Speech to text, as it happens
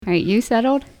All right, you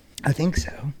settled? I think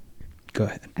so. Go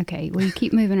ahead. Okay, well, you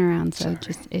keep moving around, so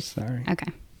Sorry.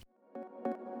 Okay.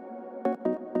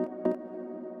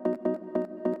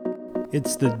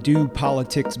 It's the Do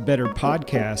Politics Better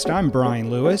podcast. I'm Brian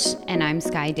Lewis. And I'm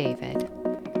Sky David.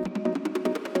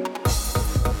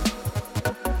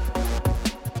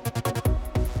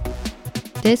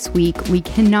 This week, we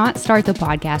cannot start the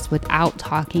podcast without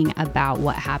talking about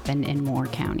what happened in Moore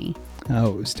County.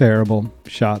 Oh, it was terrible.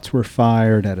 Shots were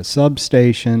fired at a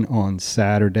substation on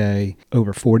Saturday.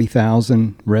 Over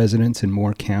 40,000 residents in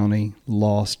Moore County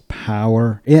lost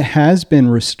power. It has been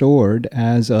restored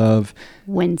as of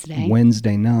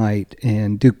Wednesday night,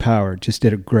 and Duke Power just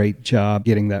did a great job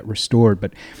getting that restored.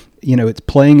 But you know, it's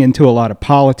playing into a lot of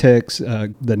politics.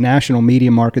 The national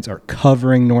media markets are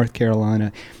covering North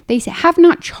Carolina. They have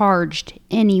not charged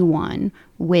anyone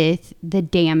with the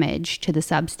damage to the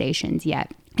substations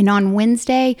yet. And on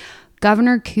Wednesday,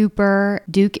 Governor Cooper,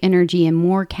 Duke Energy, and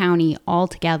Moore County all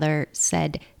together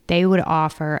said they would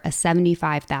offer a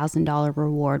 $75,000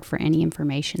 reward for any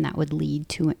information that would lead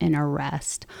to an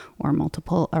arrest or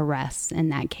multiple arrests in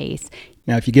that case.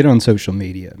 Now, if you get on social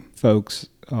media, folks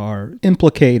are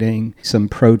implicating some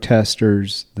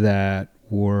protesters that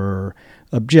were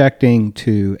objecting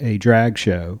to a drag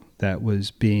show that was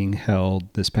being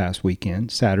held this past weekend,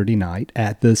 Saturday night,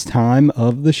 at this time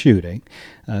of the shooting.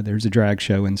 There's a drag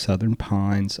show in Southern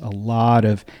Pines. A lot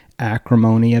of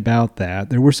acrimony about that.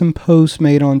 There were some posts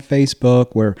made on Facebook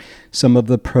where some of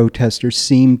the protesters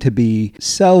seemed to be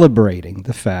celebrating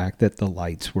the fact that the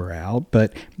lights were out,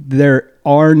 but there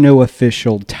are no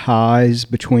official ties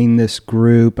between this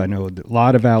group. I know a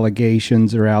lot of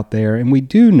allegations are out there, and we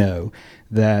do know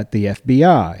that the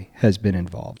FBI has been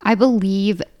involved. I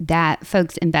believe that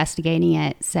folks investigating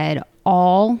it said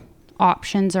all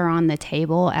options are on the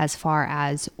table as far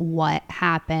as what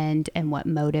happened and what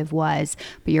motive was.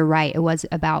 But you're right, it was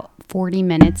about 40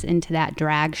 minutes into that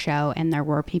drag show, and there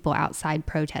were people outside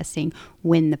protesting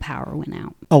when the power went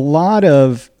out. A lot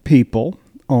of people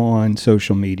on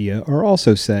social media are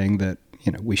also saying that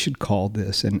we should call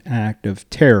this an act of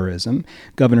terrorism.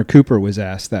 Governor Cooper was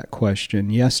asked that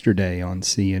question yesterday on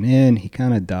CNN. He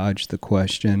kind of dodged the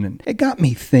question, and it got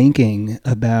me thinking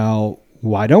about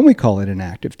why don't we call it an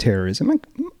act of terrorism? I'm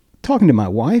talking to my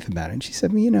wife about it, and she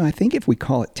said, I think if we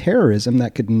call it terrorism,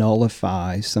 that could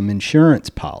nullify some insurance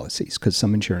policies, because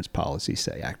some insurance policies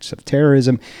say acts of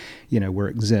terrorism, we're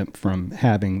exempt from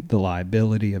having the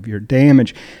liability of your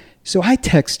damage. So I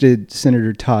texted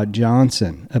Senator Todd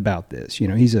Johnson about this.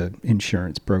 He's an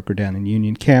insurance broker down in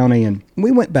Union County, and we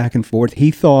went back and forth.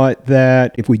 He thought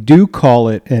that if we do call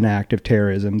it an act of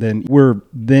terrorism, then we're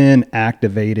then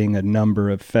activating a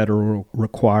number of federal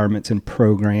requirements and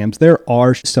programs. There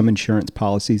are some insurance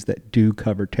policies that do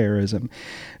cover terrorism.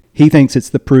 He thinks it's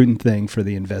the prudent thing for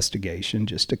the investigation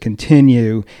just to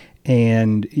continue.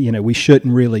 And, we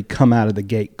shouldn't really come out of the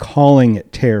gate calling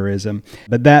it terrorism.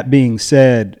 But that being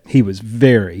said, he was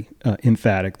very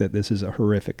emphatic that this is a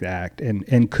horrific act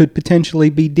and could potentially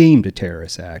be deemed a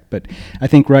terrorist act. But I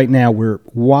think right now we're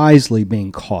wisely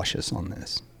being cautious on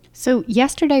this. So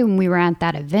yesterday when we were at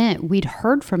that event, we'd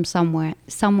heard from someone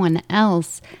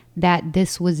else that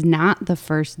this was not the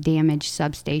first damaged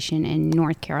substation in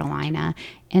North Carolina.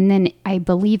 And then I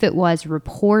believe it was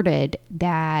reported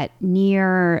that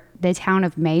near the town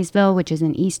of Maysville, which is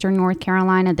in eastern North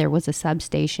Carolina, there was a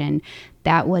substation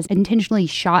that was intentionally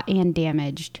shot and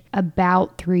damaged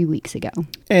about 3 weeks ago.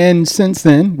 And since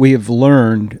then, we have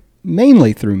learned,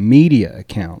 mainly through media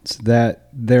accounts, that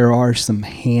there are some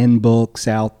handbooks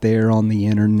out there on the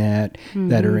internet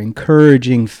that are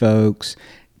encouraging folks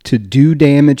to do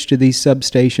damage to these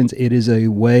substations. It is a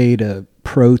way to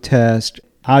protest.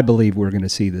 I believe we're going to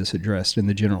see this addressed in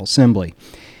the General Assembly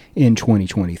in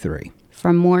 2023.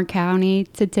 From Moore County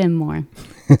to Tim Moore.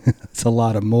 It's a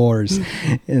lot of Moores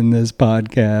in this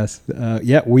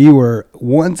podcast. We were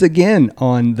once again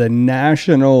on the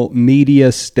national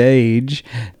media stage.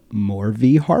 Moore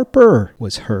v. Harper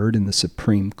was heard in the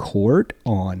Supreme Court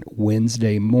on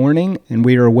Wednesday morning, and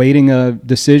we are awaiting a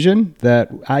decision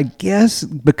that I guess,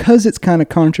 because it's kind of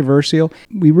controversial,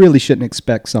 we really shouldn't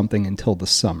expect something until the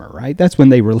summer, right? That's when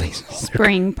they release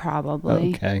spring,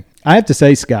 probably. Okay. I have to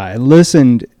say, Sky, I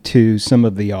listened to some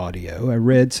of the audio. I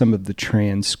read some of the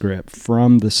transcript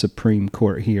from the Supreme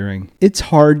Court hearing. It's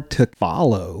hard to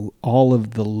follow all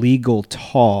of the legal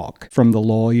talk from the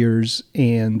lawyers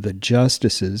and the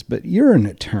justices, but you're an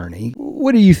attorney.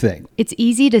 What do you think? It's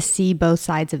easy to see both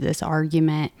sides of this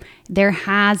argument. There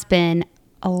has been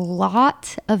a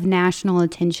lot of national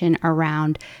attention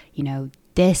around,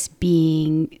 this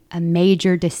being a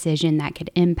major decision that could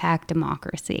impact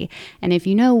democracy. And if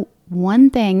you know one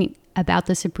thing about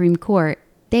the Supreme Court,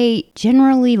 they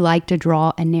generally like to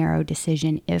draw a narrow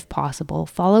decision if possible,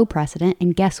 follow precedent.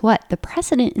 And guess what? The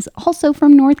precedent is also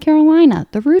from North Carolina,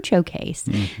 the Rucho case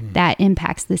that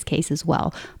impacts this case as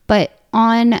well. But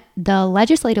on the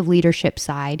legislative leadership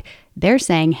side, they're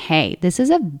saying, hey, this is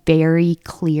a very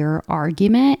clear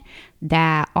argument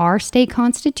that our state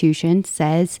constitution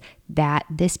says that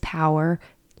this power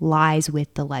lies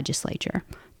with the legislature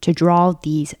to draw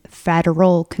these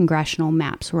federal congressional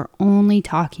maps. We're only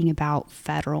talking about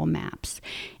federal maps.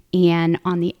 And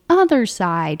on the other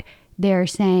side, they're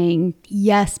saying,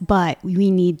 yes, but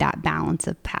we need that balance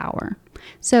of power.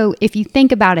 So if you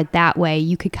think about it that way,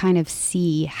 you could kind of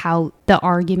see how the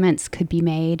arguments could be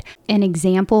made. An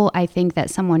example I think that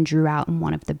someone drew out in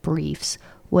one of the briefs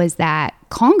was that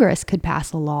Congress could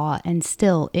pass a law and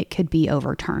still it could be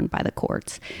overturned by the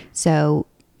courts. So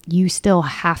you still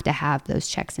have to have those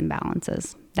checks and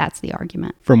balances. That's the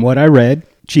argument. From what I read,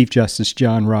 Chief Justice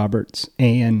John Roberts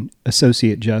and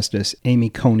Associate Justice Amy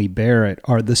Coney Barrett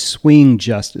are the swing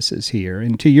justices here.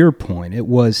 And to your point, it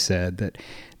was said that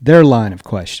their line of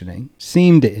questioning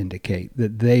seemed to indicate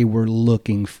that they were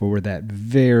looking for that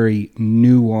very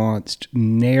nuanced,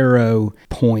 narrow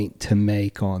point to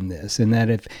make on this. And that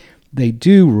if they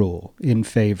do rule in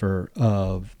favor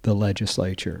of the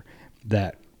legislature,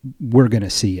 that we're going to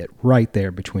see it right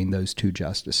there between those two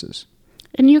justices.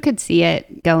 And you could see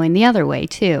it going the other way,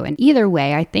 too. And either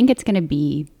way, I think it's going to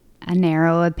be a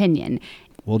narrow opinion.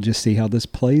 We'll just see how this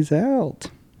plays out.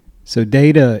 So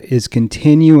data is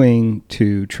continuing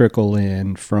to trickle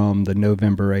in from the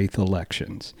November 8th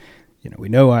elections. We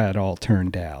know how it all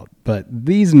turned out, but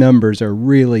these numbers are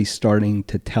really starting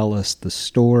to tell us the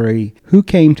story, who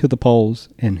came to the polls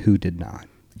and who did not.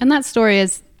 And that story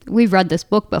is, we've read this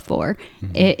book before.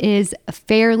 It is a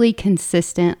fairly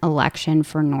consistent election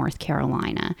for North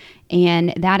Carolina.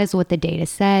 And that is what the data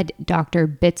said. Dr.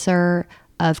 Bitzer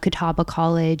of Catawba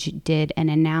College did an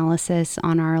analysis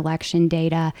on our election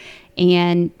data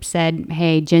and said,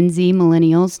 hey, Gen Z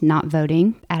millennials not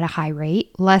voting at a high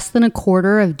rate. Less than a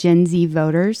quarter of Gen Z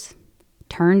voters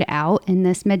turned out in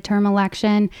this midterm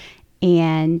election.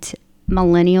 And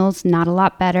millennials not a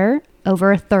lot better.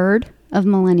 Over a third of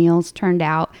millennials turned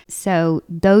out. So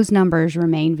those numbers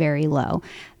remain very low.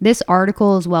 This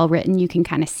article is well written. You can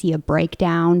kind of see a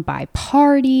breakdown by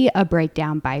party, a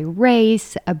breakdown by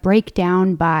race, a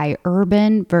breakdown by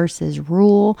urban versus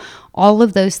rural, all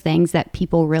of those things that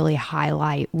people really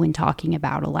highlight when talking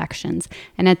about elections.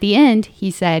 And at the end,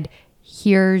 he said,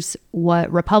 here's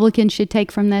what Republicans should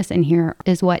take from this, and here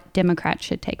is what Democrats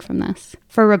should take from this.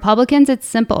 For Republicans, it's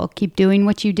simple. Keep doing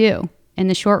what you do. In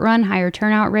the short run, higher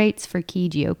turnout rates for key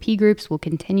GOP groups will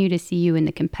continue to see you in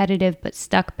the competitive but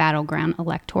stuck battleground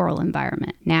electoral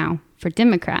environment. Now, for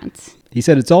Democrats. He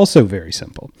said it's also very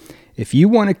simple. If you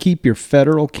want to keep your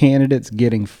federal candidates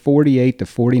getting 48 to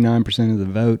 49% of the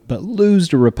vote, but lose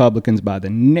to Republicans by the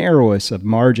narrowest of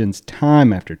margins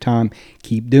time after time,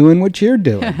 keep doing what you're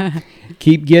doing.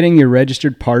 Keep getting your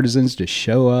registered partisans to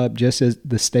show up just at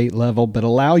the state level, but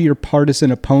allow your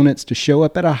partisan opponents to show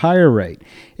up at a higher rate.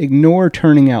 Ignore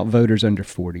turning out voters under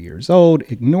 40 years old.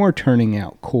 Ignore turning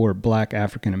out core Black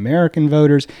African American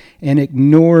voters, and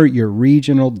ignore your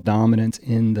regional dominance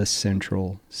in the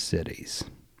central cities.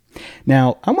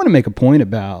 Now, I want to make a point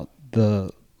about the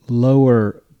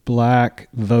lower Black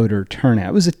voter turnout.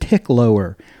 It was a tick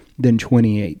lower than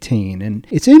 2018. And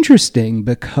it's interesting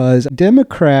because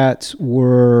Democrats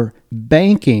were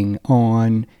banking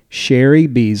on Sherry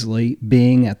Beasley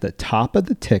being at the top of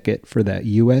the ticket for that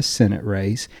U.S. Senate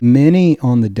race. Many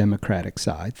on the Democratic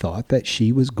side thought that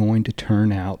she was going to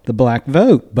turn out the Black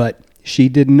vote, but she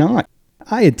did not.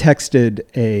 I had texted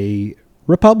a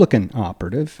Republican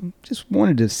operative, just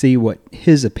wanted to see what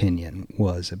his opinion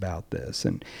was about this.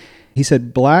 And he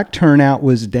said Black turnout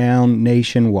was down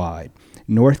nationwide.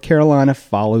 North Carolina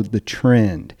followed the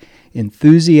trend.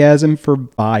 Enthusiasm for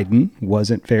Biden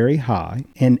wasn't very high,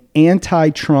 and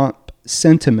anti-Trump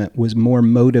sentiment was more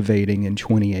motivating in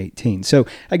 2018. So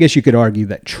I guess you could argue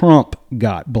that Trump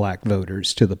got Black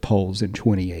voters to the polls in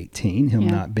 2018, him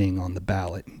not being on the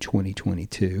ballot in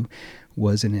 2022.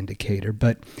 Was an indicator,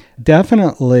 but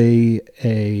definitely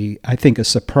I think a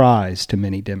surprise to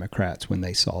many Democrats when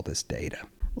they saw this data.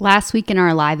 Last week in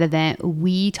our live event,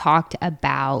 we talked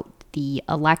about the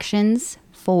elections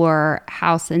for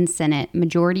House and Senate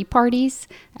majority parties,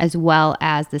 as well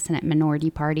as the Senate minority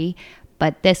party.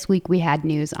 But this week we had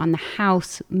news on the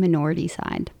House minority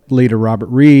side. Leader Robert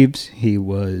Reeves, he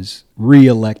was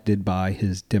reelected by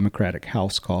his Democratic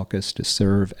House caucus to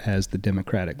serve as the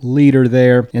Democratic leader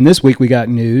there. And this week we got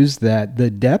news that the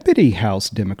deputy House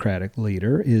Democratic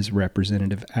leader is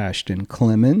Representative Ashton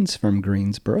Clemens from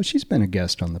Greensboro. She's been a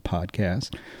guest on the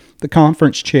podcast. The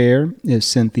conference chair is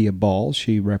Cynthia Ball.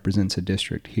 She represents a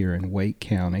district here in Wake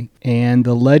County. And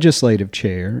the legislative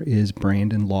chair is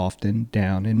Brandon Lofton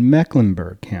down in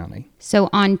Mecklenburg County. So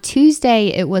on Tuesday,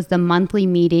 it was the monthly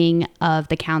meeting of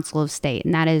the Council of State,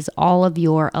 and that is all of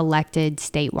your elected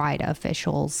statewide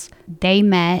officials. They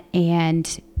met,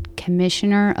 and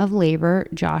Commissioner of Labor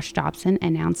Josh Dobson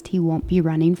announced he won't be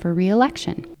running for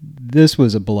re-election. This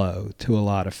was a blow to a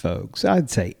lot of folks.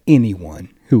 I'd say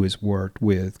anyone who has worked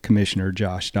with Commissioner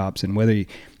Josh Dobson, whether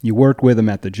you worked with him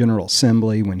at the General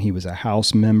Assembly when he was a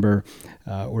House member,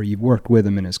 or you've worked with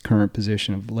him in his current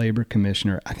position of Labor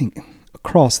Commissioner, I think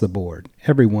across the board,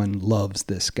 everyone loves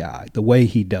this guy, the way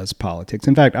he does politics.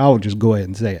 In fact, I'll just go ahead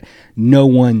and say it. No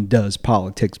one does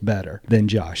politics better than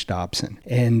Josh Dobson.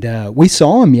 And we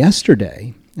saw him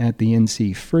yesterday at the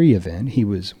NC Free event. He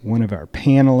was one of our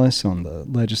panelists on the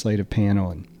legislative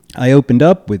panel, and I opened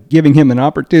up with giving him an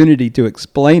opportunity to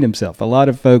explain himself. A lot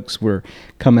of folks were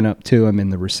coming up to him in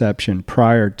the reception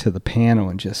prior to the panel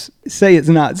and just say it's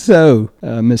not so,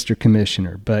 Mr.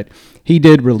 Commissioner. But he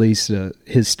did release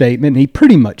his statement. He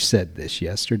pretty much said this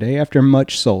yesterday. After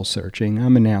much soul searching,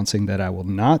 I'm announcing that I will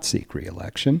not seek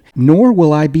re-election, nor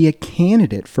will I be a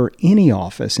candidate for any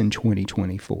office in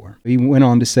 2024. He went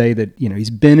on to say that, he's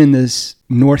been in this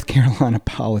North Carolina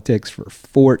politics for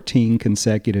 14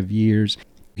 consecutive years.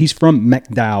 He's from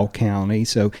McDowell County,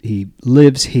 so he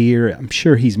lives here. I'm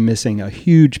sure he's missing a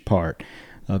huge part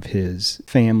of his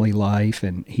family life,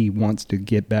 and he wants to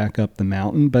get back up the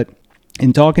mountain. But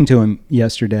in talking to him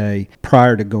yesterday,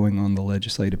 prior to going on the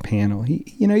legislative panel, he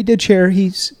did share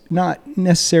he's not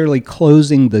necessarily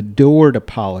closing the door to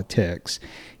politics.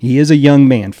 He is a young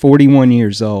man, 41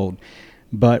 years old.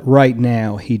 But right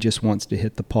now, he just wants to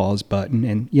hit the pause button.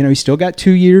 And, he's still got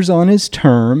 2 years on his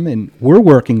term, and we're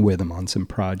working with him on some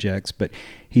projects. But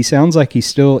he sounds like he's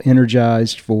still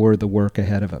energized for the work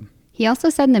ahead of him. He also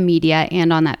said in the media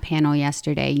and on that panel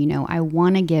yesterday, I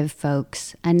want to give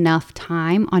folks enough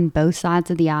time on both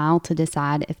sides of the aisle to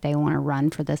decide if they want to run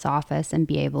for this office and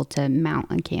be able to mount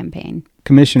a campaign.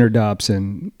 Commissioner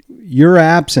Dobson, your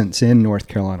absence in North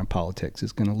Carolina politics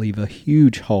is going to leave a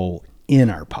huge hole in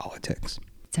our politics.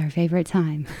 It's our favorite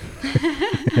time.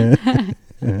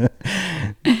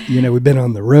 We've been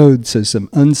on the road, so some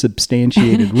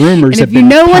unsubstantiated rumors have been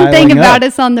piling up. And if you know one thing about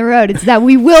us on the road, it's that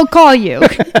we will call you.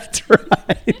 That's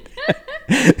right.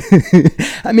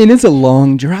 I mean, it's a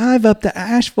long drive up to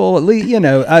Asheville. At least,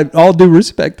 all due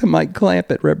respect to Mike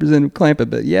Clampett, Representative Clampett,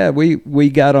 but yeah, we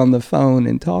got on the phone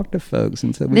and talked to folks,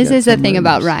 and so this is the thing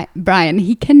about Brian.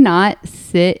 He cannot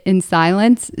sit in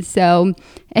silence. So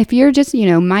if you're just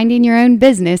minding your own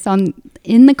business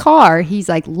in the car, he's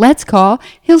like, "Let's call."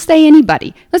 He'll say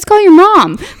anybody. Let's call your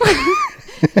mom.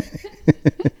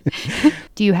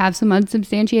 Do you have some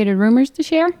unsubstantiated rumors to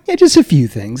share? Yeah, just a few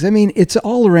things. I mean, it's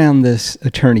all around this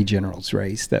Attorney General's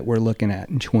race that we're looking at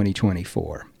in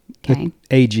 2024. Okay. The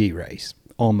AG race,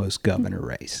 almost governor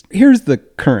race. Here's the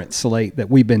current slate that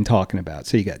we've been talking about.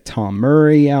 So you got Tom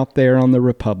Murray out there on the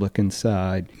Republican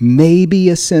side, maybe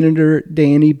a Senator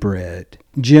Danny Britt,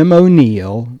 Jim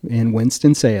O'Neill in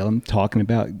Winston-Salem talking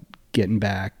about getting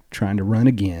back, trying to run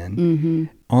again. Mm-hmm.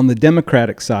 On the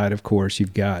Democratic side, of course,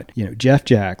 you've got, Jeff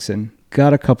Jackson.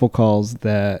 Got a couple calls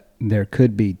that there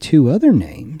could be two other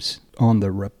names on the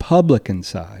Republican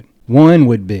side. One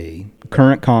would be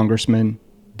current Congressman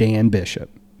Dan Bishop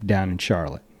down in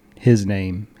Charlotte. His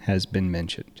name has been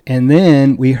mentioned. And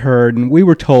then we heard, and we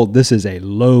were told this is a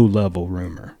low-level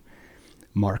rumor,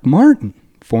 Mark Martin,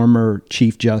 former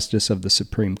Chief Justice of the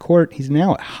Supreme Court. He's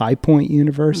now at High Point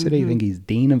University. Mm-hmm. I think he's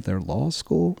dean of their law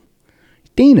school.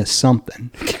 Dean of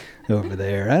something over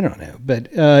there. I don't know.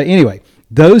 But anyway,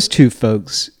 those two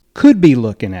folks could be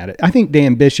looking at it. I think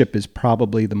Dan Bishop is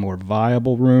probably the more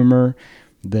viable rumor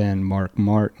than Mark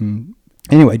Martin.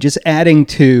 Anyway, just adding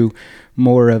to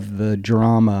more of the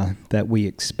drama that we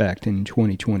expect in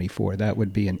 2024. That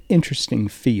would be an interesting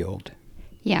field.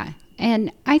 Yeah.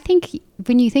 And I think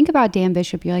when you think about Dan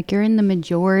Bishop, you're like, you're in the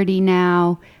majority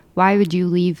now. Why would you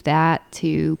leave that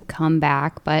to come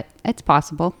back? But it's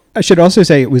possible. I should also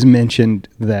say it was mentioned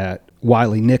that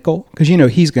Wiley Nickel, because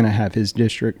he's going to have his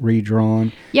district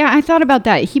redrawn. Yeah, I thought about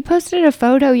that. He posted a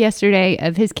photo yesterday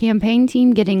of his campaign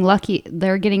team getting lucky.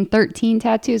 They're getting 13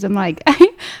 tattoos. I'm like,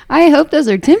 I hope those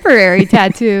are temporary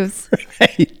tattoos.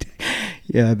 Right.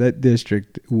 Yeah, that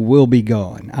district will be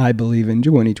gone, I believe, in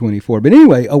 2024. But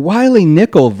anyway, a Wiley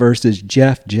Nickel versus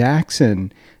Jeff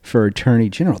Jackson for Attorney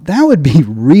General. That would be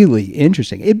really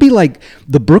interesting. It'd be like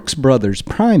the Brooks Brothers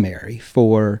primary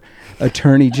for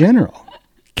Attorney General.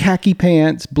 Khaki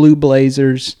pants, blue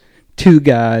blazers, two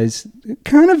guys,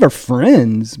 kind of are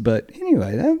friends. But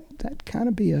anyway, that'd kind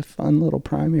of be a fun little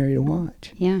primary to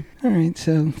watch. Yeah. All right,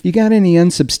 so if you got any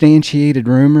unsubstantiated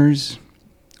rumors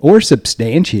or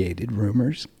substantiated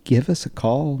rumors, give us a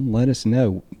call and let us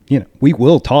know. We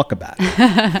will talk about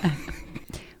it.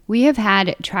 We have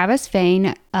had Travis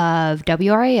Fain of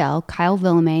WRAL, Kyle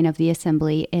Villamain of The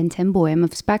Assembly, and Tim Boehm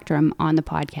of Spectrum on the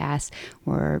podcast.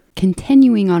 We're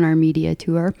continuing on our media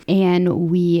tour, and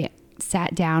we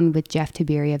sat down with Jeff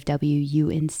Tiberi of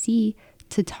WUNC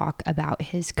to talk about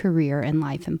his career and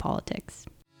life in politics.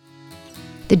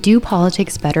 The Do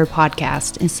Politics Better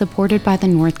podcast is supported by the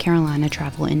North Carolina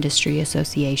Travel Industry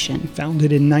Association.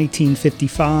 Founded in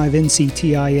 1955,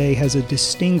 NCTIA has a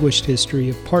distinguished history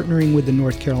of partnering with the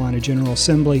North Carolina General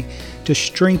Assembly to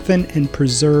strengthen and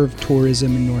preserve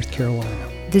tourism in North Carolina.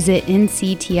 Visit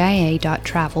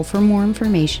nctia.travel for more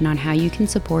information on how you can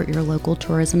support your local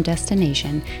tourism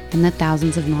destination and the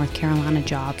thousands of North Carolina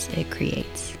jobs it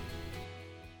creates.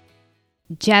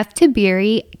 Jeff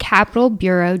Tiberi, Capitol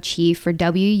Bureau Chief for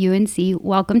WUNC,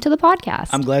 welcome to the podcast.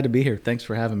 I'm glad to be here. Thanks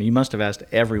for having me. You must have asked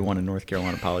everyone in North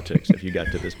Carolina politics if you got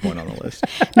to this point on the list.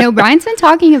 No, Brian's been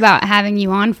talking about having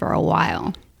you on for a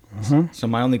while. Uh-huh. So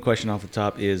my only question off the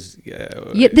top is...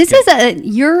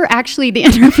 you're actually the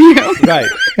interview.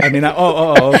 Right. I mean,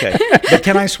 okay. But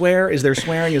can I swear? Is there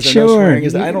swearing? Is there no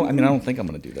swearing? I don't think I'm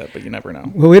going to do that, but you never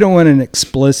know. Well, we don't want an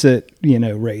explicit,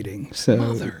 rating. So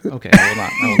Okay, I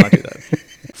will not do that.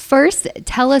 First,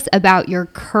 tell us about your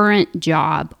current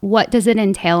job. What does it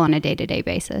entail on a day-to-day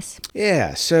basis?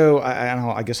 Yeah, so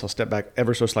I guess I'll step back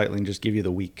ever so slightly and just give you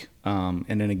the week. And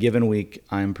in a given week,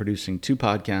 I'm producing 2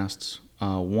 podcasts.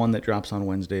 One that drops on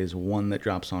Wednesdays, one that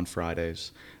drops on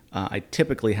Fridays. I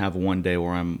typically have one day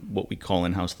where I'm what we call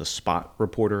in-house the spot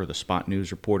reporter, or the spot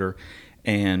news reporter,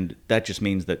 and that just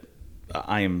means that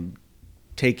I am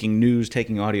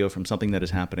taking audio from something that is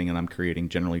happening, and I'm creating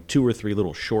generally 2 or 3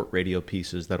 little short radio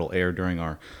pieces that'll air during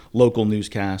our local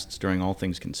newscasts, during All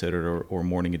Things Considered or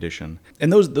Morning Edition.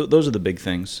 And those are the big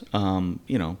things.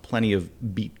 Plenty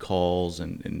of beat calls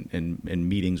and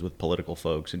meetings with political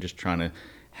folks, and just trying to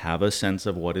have a sense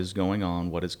of what is going on,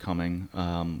 what is coming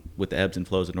with the ebbs and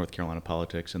flows of North Carolina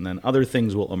politics. And then other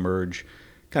things will emerge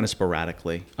kind of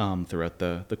sporadically throughout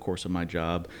the course of my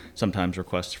job. Sometimes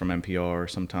requests from NPR,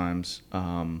 sometimes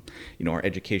our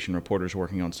education reporters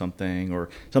working on something, or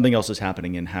something else is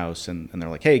happening in-house, and they're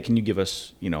like, hey, can you give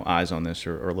us eyes on this,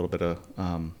 or a little bit of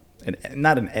and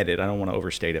not an edit, I don't want to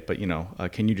overstate it, but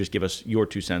can you just give us your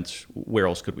 2 cents? Where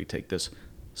else could we take this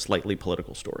slightly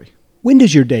political story? When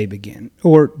does your day begin?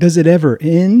 Or does it ever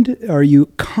end? Are you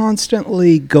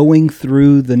constantly going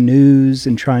through the news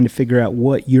and trying to figure out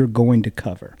what you're going to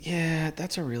cover? Yeah,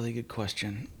 that's a really good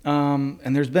question.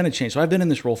 And there's been a change. So I've been in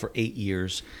this role for 8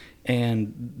 years,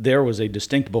 and there was a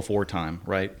distinct before time,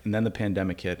 right? And then the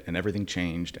pandemic hit and everything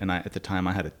changed. And at the time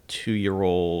I had a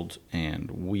 2-year-old,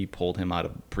 and we pulled him out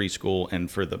of preschool. And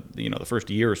for the first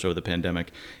year or so of the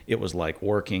pandemic, it was like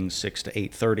working 6 to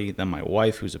 8:30. Then my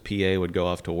wife, who's a PA, would go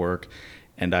off to work,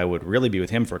 and I would really be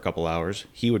with him for a couple hours.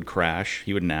 He would crash,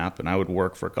 he would nap, and I would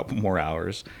work for a couple more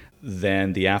hours.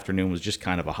 Then the afternoon was just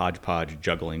kind of a hodgepodge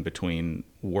juggling between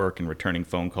work and returning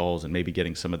phone calls and maybe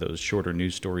getting some of those shorter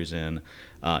news stories in.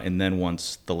 And then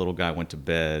once the little guy went to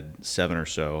bed, 7 or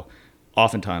so,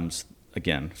 oftentimes,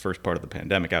 again, first part of the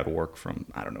pandemic, I would work from,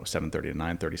 7:30 to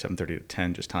 9:30, 7:30 to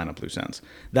 10, just tying up loose ends.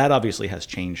 That obviously has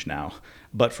changed now.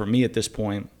 But for me at this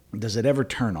point, does it ever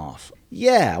turn off?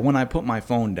 Yeah, when I put my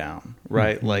phone down,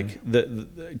 right? Mm-hmm.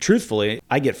 Like, truthfully,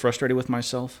 I get frustrated with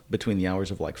myself between the hours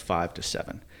of like 5 to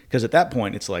 7. Because at that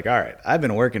point, it's like, all right, I've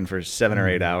been working for 7 or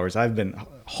 8 hours.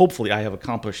 Hopefully I have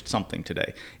accomplished something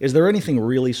today. Is there anything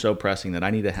really so pressing that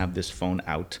I need to have this phone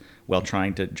out while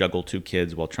trying to juggle 2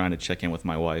 kids, while trying to check in with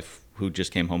my wife who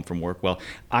just came home from work, while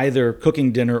either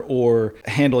cooking dinner or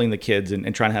handling the kids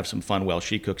and trying to have some fun while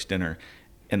she cooks dinner?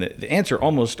 And the answer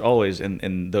almost always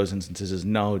in those instances is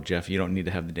no, Jeff, you don't need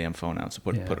to have the damn phone out, so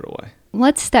put it away.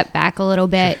 Let's step back a little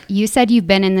bit. You said you've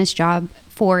been in this job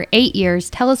for 8 years.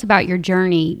 Tell us about your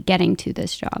journey getting to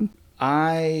this job.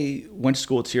 I went to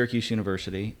school at Syracuse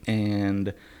University,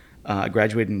 and I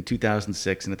graduated in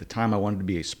 2006, and at the time I wanted to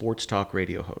be a sports talk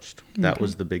radio host. That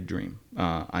was the big dream.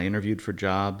 I interviewed for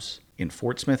jobs in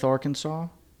Fort Smith, Arkansas,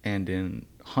 and in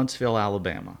Huntsville,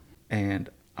 Alabama. And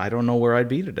I don't know where I'd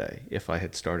be today if I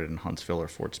had started in Huntsville or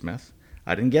Fort Smith.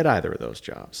 I didn't get either of those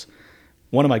jobs.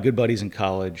 one of my good buddies in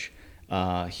college,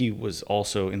 he was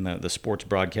also in the sports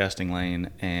broadcasting lane,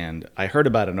 and I heard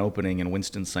about an opening in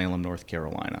Winston-Salem, North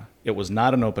Carolina. It was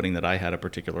not an opening that I had a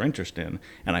particular interest in,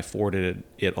 and I forwarded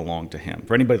it along to him.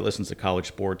 For anybody that listens to college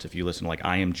sports, if you listen to like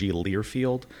IMG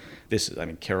Learfield,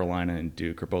 Carolina and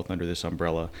Duke are both under this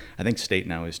umbrella. I think State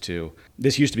now is too.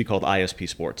 This used to be called ISP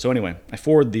Sports. So anyway, I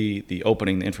forward the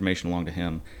opening, the information along to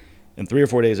him, and 3 or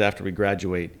 4 days after we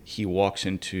graduate, he walks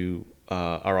into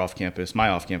my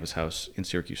off-campus house in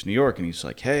Syracuse, New York, and he's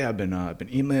like, "Hey, I've been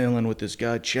emailing with this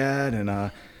guy Chad, and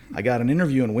I got an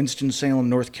interview in Winston-Salem,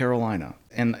 North Carolina."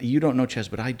 And you don't know Chaz,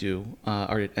 but I do.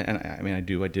 I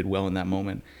do. I did well in that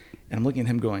moment, and I'm looking at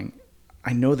him going,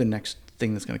 "I know the next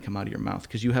thing that's going to come out of your mouth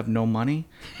because you have no money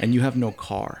and you have no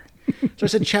car." So I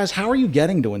said, "Chaz, how are you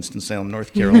getting to Winston-Salem,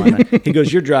 North Carolina?" He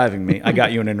goes, "You're driving me. I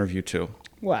got you an interview too."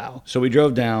 Wow. So we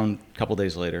drove down a couple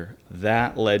days later.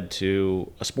 That led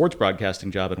to a sports broadcasting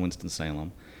job in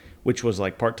Winston-Salem, which was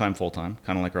like part-time, full-time,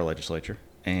 kind of like our legislature.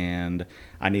 And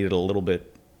I needed a little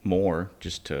bit more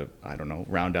just to,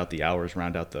 round out the hours,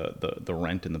 round out the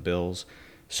rent and the bills.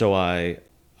 So I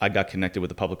got connected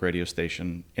with a public radio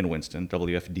station in Winston,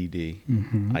 WFDD.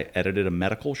 Mm-hmm. I edited a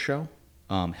medical show,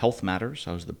 Health Matters.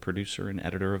 I was the producer and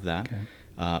editor of that.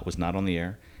 Okay. It was not on the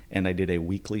air. And I did a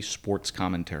weekly sports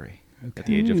commentary. Okay. At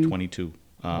the age of 22.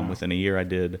 Wow. Within a year, I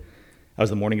was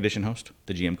the morning edition host.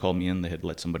 The GM called me in. They had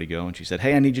let somebody go. And she said,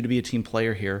 "Hey, I need you to be a team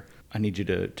player here. I need you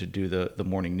to do the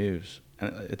morning news."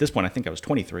 And at this point, I think I was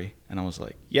 23. And I was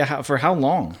like, "Yeah, for how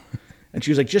long?" And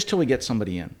she was like, "Just till we get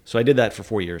somebody in." So I did that for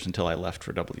 4 years until I left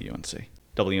for WUNC.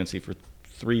 WUNC for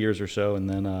 3 years or so. And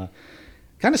then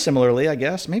kind of similarly, I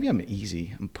guess, maybe I'm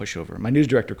pushover. My news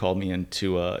director called me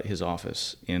into his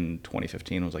office in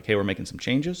 2015 and was like, "Hey, we're making some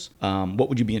changes. What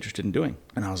would you be interested in doing?"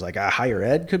 And I was like, higher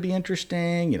ed could be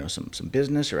interesting. Some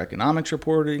business or economics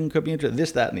reporting could be interesting.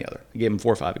 This, that, and the other. I gave him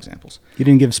 4 or 5 examples. You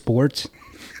didn't give sports?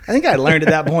 I think I learned at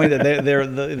that point that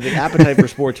the appetite for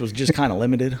sports was just kind of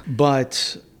limited.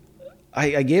 But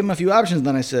I gave him a few options, and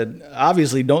then I said,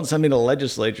 "Obviously, don't send me to the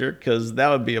legislature because that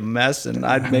would be a mess, and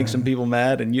I'd make some people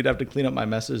mad, and you'd have to clean up my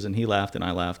messes." And he laughed, and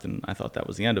I laughed, and I thought that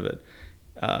was the end of it.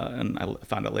 And I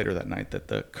found out later that night that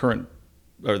the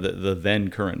then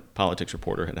current politics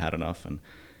reporter had enough and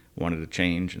wanted to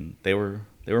change, and they were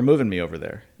moving me over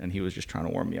there, and he was just trying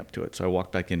to warm me up to it. So I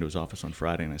walked back into his office on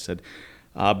Friday, and I said,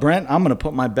 "Brent, I'm going to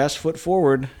put my best foot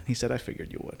forward." He said, "I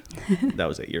figured you would." That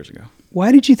was 8 years ago.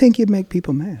 Why did you think you'd make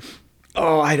people mad?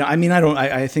 Oh,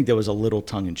 I think there was a little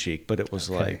tongue in cheek, but it was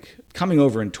like coming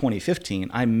over in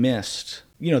 2015, I missed,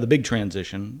 the big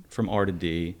transition from R to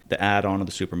D, the add-on of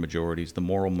the supermajorities, the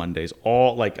Moral Mondays,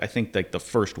 all I think the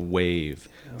first wave,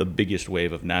 the biggest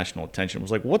wave of national attention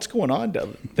was like, what's going on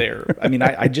down there? I mean,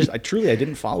 I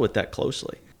didn't follow it that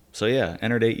closely. So yeah,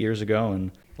 entered 8 years ago,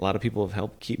 and a lot of people have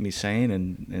helped keep me sane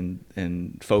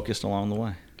and focused along the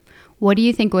way. What do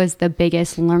you think was the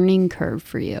biggest learning curve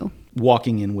for you?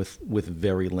 Walking in with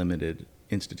very limited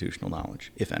institutional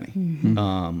knowledge, if any. Mm-hmm.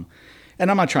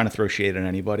 And I'm not trying to throw shade at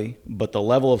anybody, but the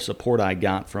level of support I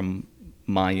got from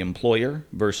my employer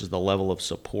versus the level of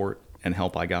support and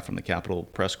help I got from the Capitol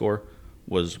Press Corps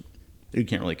was, you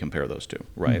can't really compare those two,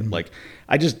 right?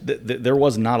 Mm-hmm. There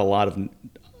was not a lot of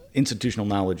institutional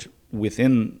knowledge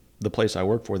within the place I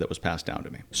work for that was passed down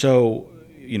to me. So,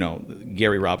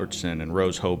 Gary Robertson and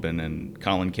Rose Hoban and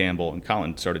Colin Campbell, and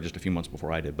Colin started just a few months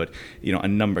before I did, but, a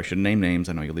number, I should name names,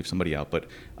 I know you'll leave somebody out, but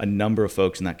a number of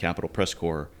folks in that Capitol Press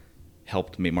Corps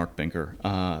helped me, Mark Binker,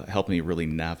 helped me really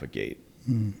navigate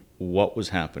what was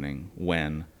happening,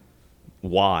 when,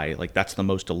 why, that's the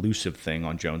most elusive thing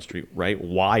on Jones Street, right?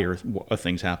 Why are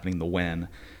things happening, the when,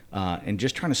 and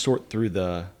just trying to sort through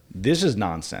this is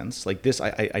nonsense.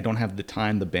 I don't have the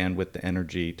time, the bandwidth, the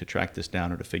energy to track this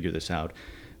down or to figure this out,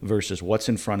 versus what's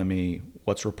in front of me,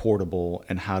 what's reportable,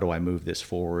 and how do I move this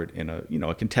forward in a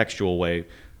contextual way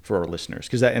for our listeners.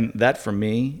 Because that for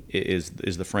me is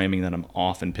the framing that I'm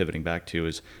often pivoting back to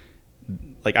is,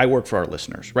 I work for our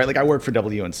listeners, right? I work for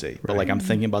WUNC, but I'm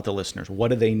thinking about the listeners. What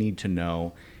do they need to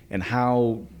know, and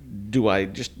how do I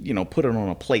just put it on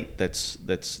a plate that's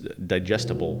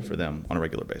digestible for them on a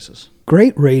regular basis?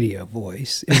 Great radio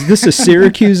voice. Is this a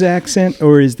Syracuse accent,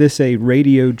 or is this a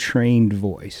radio trained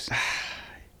voice?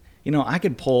 I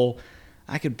could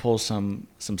pull some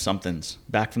somethings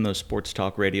back from those sports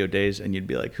talk radio days, and you'd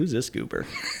be like, "Who's this goober?"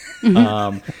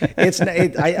 I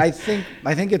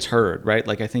think it's heard, right?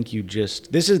 I think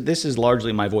this is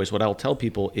largely my voice. What I'll tell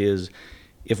people is,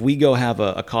 if we go have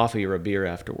a coffee or a beer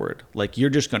afterward,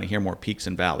 you're just going to hear more peaks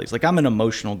and valleys. I'm an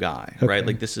emotional guy, okay,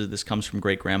 right? This comes from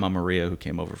great grandma Maria, who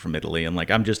came over from Italy, and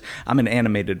I'm an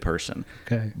animated person,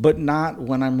 okay, but not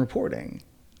when I'm reporting.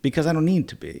 because I don't need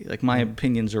to be. Like, my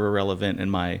opinions are irrelevant,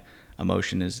 and my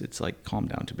emotion is, it's like, calm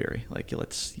down, Tiberi. Like,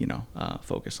 let's,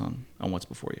 focus on what's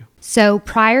before you. So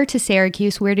prior to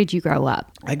Syracuse, where did you grow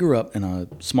up? I grew up in a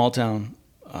small town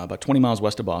about 20 miles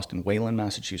west of Boston, Wayland,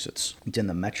 Massachusetts. It's in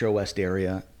the Metro West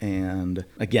area. And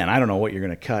again, I don't know what you're going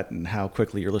to cut and how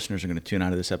quickly your listeners are going to tune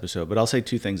out of this episode, but I'll say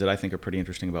two things that I think are pretty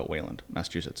interesting about Wayland,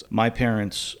 Massachusetts. My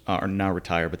parents are now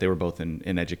retired, but they were both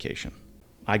in education.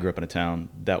 I grew up in a town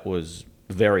that was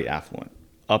very affluent,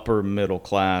 upper middle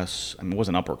class. I mean, it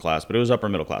wasn't upper class, but it was upper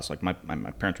middle class. Like, my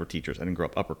parents were teachers. I didn't grow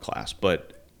up upper class,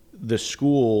 but the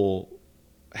school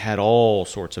had all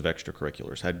sorts of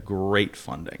extracurriculars, had great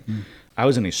funding. I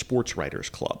was in a sports writers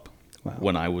club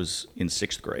when I was in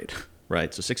 6th grade,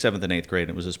 right? So 6th, 7th, and 8th grade.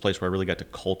 It was this place where I really got to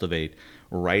cultivate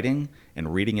writing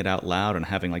and reading it out loud and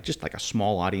having just a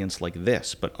small audience like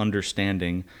this, but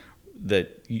understanding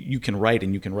that you can write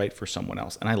and you can write for someone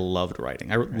else. And I loved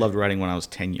writing. I loved writing when I was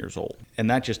 10 years old. And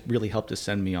that just really helped to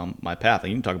send me on my path.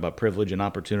 You can talk about privilege and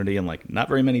opportunity, and not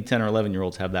very many 10 or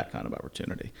 11-year-olds have that kind of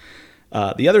opportunity.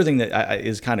 The other thing that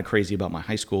is kind of crazy about my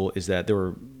high school is that there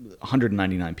were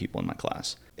 199 people in my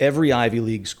class. Every Ivy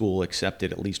League school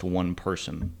accepted at least one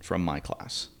person from my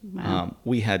class. Wow.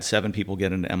 We had 7 people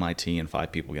get into MIT and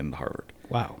 5 people get into Harvard.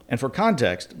 Wow. And for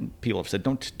context, people have said,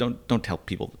 don't tell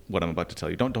people what I'm about to tell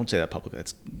you. Don't say that publicly.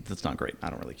 That's not great. I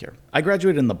don't really care. I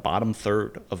graduated in the bottom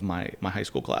third of my high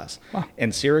school class. Wow.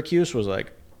 And Syracuse was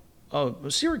like, oh,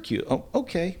 Syracuse. Oh,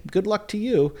 okay. Good luck to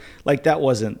you. That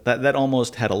wasn't, that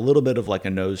almost had a little bit of a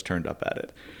nose turned up at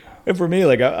it. And for me,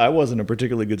 I wasn't a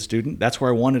particularly good student. That's where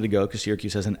I wanted to go because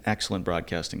Syracuse has an excellent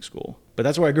broadcasting school. But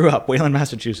that's where I grew up, Wayland,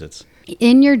 Massachusetts.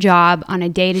 In your job on a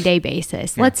day-to-day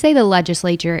basis, let's say the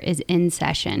legislature is in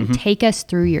session. Take us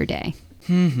through your day.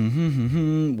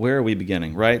 Where are we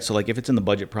beginning, right? So if it's in the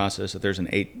budget process, if there's an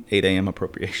 8 a.m.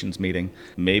 appropriations meeting,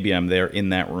 maybe I'm there in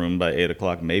that room by 8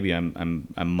 o'clock. Maybe I'm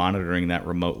monitoring that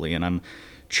remotely, and I'm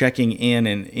checking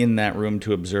in that room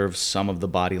to observe some of the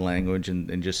body language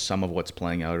and just some of what's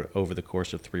playing out over the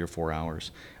course of 3 or 4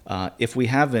 hours. If we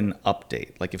have an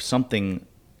update, if something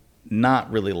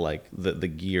not really the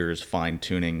gears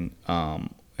fine-tuning,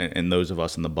 and those of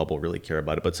us in the bubble really care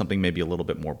about it, but something maybe a little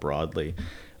bit more broad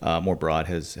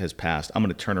has passed, I'm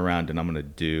going to turn around and I'm going to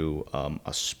do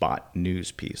a spot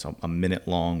news piece, a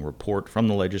minute-long report from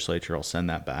the legislature. I'll send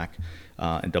that back,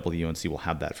 and WUNC will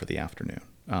have that for the afternoon.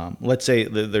 Let's say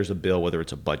there's a bill, whether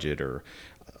it's a budget or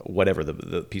whatever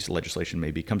the piece of legislation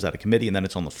may be, comes out of committee and then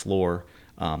it's on the floor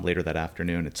later that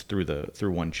afternoon. It's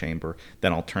through one chamber.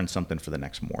 Then I'll turn something for the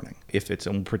next morning. If it's,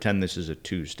 and pretend this is a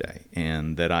Tuesday,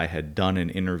 and that I had done an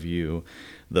interview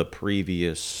the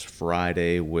previous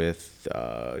Friday with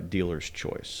Dealer's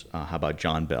Choice. How about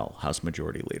John Bell, House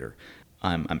Majority Leader?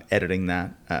 I'm editing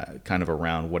that kind of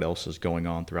around what else is going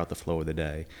on throughout the flow of the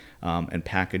day, and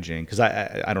packaging, because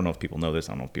I don't know if people know this,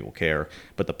 I don't know if people care,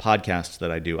 but the podcasts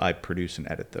that I do, I produce and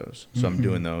edit those. So I'm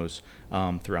doing those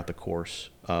throughout the course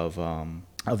of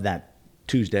that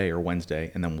Tuesday or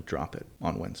Wednesday, and then we'll drop it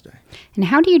on Wednesday. And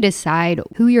how do you decide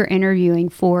who you're interviewing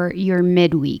for your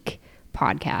midweek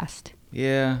podcast?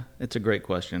 Yeah, it's a great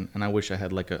question, and I wish I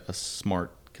had a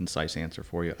smart, concise answer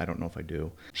for you. I don't know if I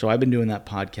do. So I've been doing that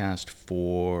podcast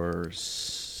for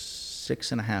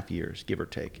 6.5 years, give or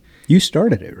take. You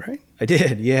started it, right? I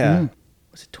did, yeah.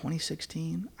 Was it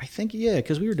 2016? I think, yeah,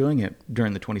 because we were doing it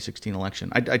during the 2016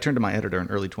 election. I turned to my editor in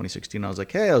early 2016. I was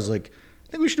like, I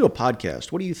think we should do a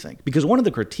podcast. What do you think? Because one of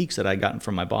the critiques that I gotten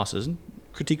from my bosses, and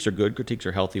critiques are good, critiques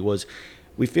are healthy, was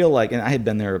we feel like, and I had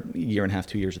been there a year and a half,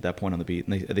 2 years at that point on the beat,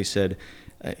 and they said,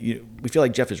 we feel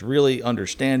like Jeff is really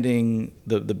understanding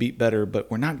the beat better,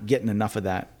 but we're not getting enough of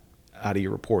that out of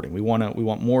your reporting. We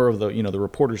want more of the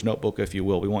reporter's notebook, if you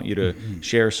will. We want you to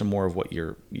share some more of what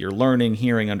you're learning,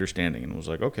 hearing, understanding. And I was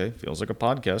like, okay, feels like a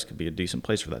podcast could be a decent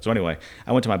place for that. So anyway,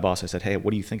 I went to my boss. I said, hey,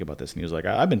 what do you think about this? And he was like,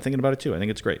 I've been thinking about it too. I think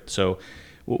it's great. So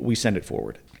we send it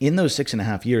forward. In those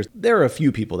 6.5 years, there are a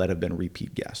few people that have been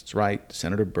repeat guests, right?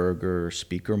 Senator Berger,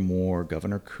 Speaker Moore,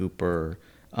 Governor Cooper,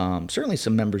 certainly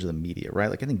some members of the media,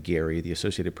 right? I think Gary, the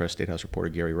Associated Press State House reporter,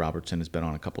 Gary Robertson, has been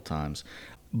on a couple times.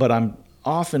 But I'm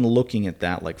often looking at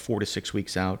that 4 to 6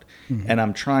 weeks out, and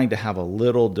I'm trying to have a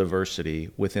little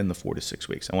diversity within the 4 to 6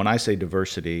 weeks. And when I say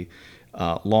diversity,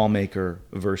 lawmaker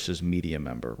versus media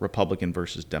member, Republican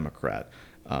versus Democrat,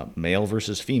 male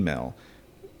versus female,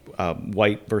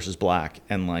 white versus black,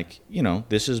 and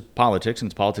this is politics, and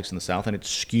it's politics in the South, and it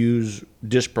skews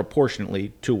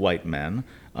disproportionately to white men.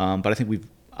 But I think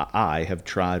I have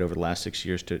tried over the last 6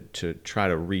 years to try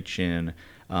to reach in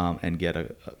and get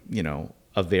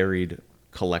a varied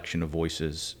collection of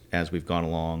voices as we've gone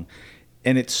along.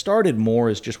 And it started more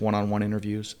as just one-on-one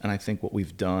interviews. And I think what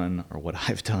we've done, or what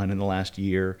I've done in the last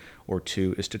year or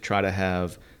two, is to try to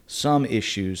have some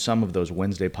issues, some of those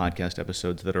Wednesday podcast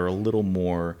episodes that are a little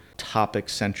more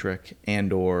topic-centric,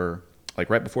 and or like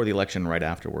right before the election, right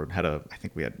afterward, I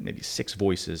think we had maybe 6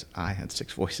 voices. I had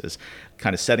 6 voices,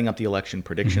 kind of setting up the election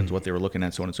predictions, what they were looking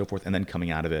at, so on and so forth. And then coming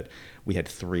out of it, we had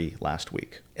 3 last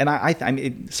week. And I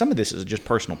mean, some of this is just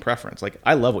personal preference. Like,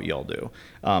 I love what y'all do.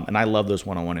 And I love those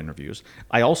one-on-one interviews.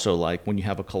 I also like when you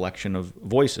have a collection of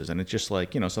voices, and it's just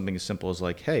like, something as simple as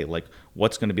like, hey, like,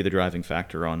 what's going to be the driving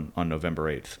factor on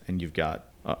November 8th? And you've got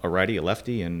a righty, a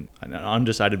lefty, and an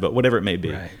undecided vote, whatever it may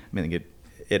be. Right. I mean,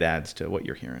 it adds to what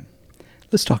you're hearing.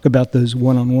 Let's talk about those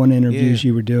one-on-one interviews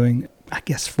you were doing, I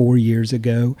guess 4 years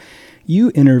ago. You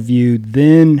interviewed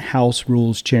then House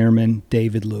Rules Chairman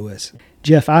David Lewis.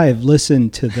 Jeff, I have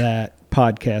listened to that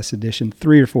podcast edition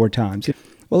 3 or 4 times.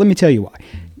 Well, let me tell you why.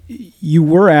 You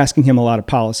were asking him a lot of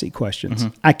policy questions.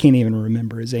 Mm-hmm. I can't even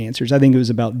remember his answers. I think it was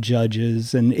about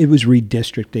judges, and it was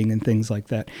redistricting and things like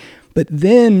that. But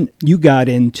then you got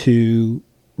into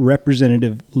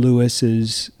Representative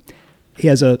Lewis's... He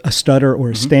has a stutter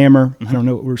or a stammer. I don't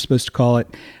know what we're supposed to call it.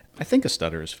 I think a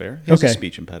stutter is fair. He has a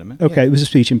speech impediment. Okay, it was a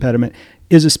speech impediment.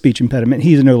 Is a speech impediment.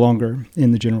 He's no longer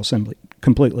in the General Assembly.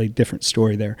 Completely different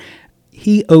story there.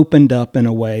 He opened up in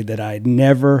a way that I'd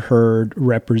never heard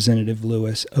Representative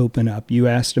Lewis open up. You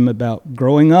asked him about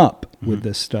growing up with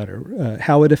this stutter,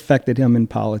 how it affected him in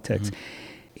politics.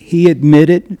 He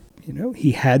admitted,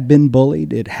 he had been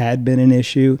bullied. It had been an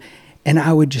issue. And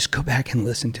I would just go back and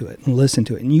listen to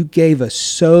it. And you gave us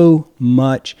so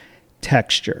much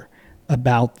texture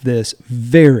about this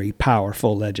very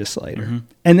powerful legislator. Mm-hmm.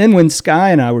 And then when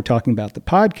Sky and I were talking about the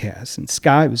podcast, and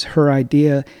Sky was her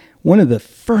idea, one of the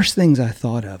first things I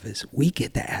thought of is we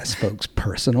get to ask folks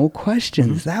personal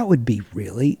questions. Mm-hmm. That would be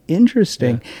really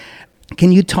interesting. Yeah.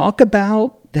 Can you talk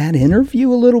about that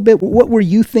interview a little bit? What were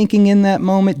you thinking in that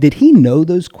moment? Did he know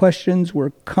those questions were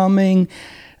coming?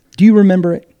 Do you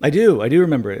remember it? I do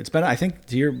remember it. It's been, I think,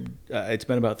 it's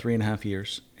been about 3.5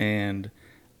 years, and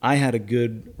I had a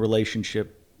good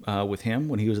relationship with him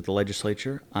when he was at the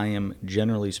legislature. I am,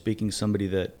 generally speaking, somebody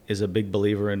that is a big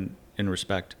believer in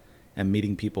respect and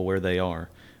meeting people where they are,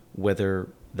 whether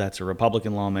that's a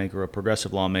Republican lawmaker, a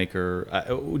progressive lawmaker,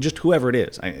 just whoever it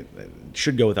is. It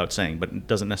should go without saying, but it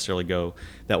doesn't necessarily go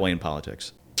that way in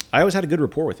politics. I always had a good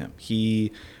rapport with him.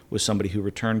 He was somebody who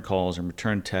returned calls and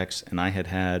returned texts, and I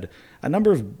had a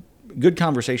number of good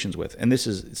conversations with. And this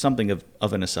is something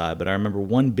of an aside, but I remember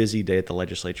one busy day at the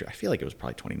legislature. I feel like it was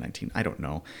probably 2019. I don't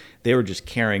know. They were just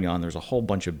carrying on. There's a whole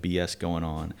bunch of BS going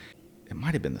on. It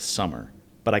might have been the summer,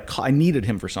 but I needed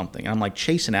him for something. And I'm like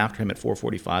chasing after him at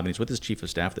 4:45, and he's with his chief of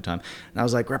staff at the time. And I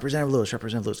was like, Representative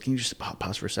Lewis, can you just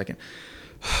pause for a second?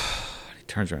 He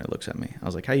turns around and looks at me. I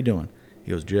was like, how you doing?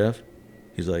 He goes, Jeff.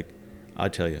 He's like, I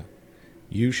tell you,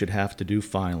 you should have to do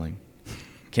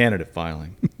candidate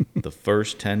filing, the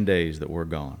first 10 days that we're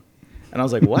gone. And I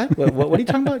was like, what? What are you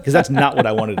talking about? Because that's not what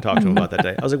I wanted to talk to him about that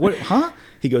day. I was like, what? Huh?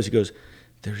 He goes,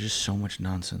 there's just so much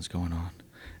nonsense going on.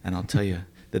 And I'll tell you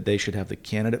that they should have the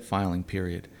candidate filing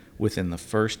period within the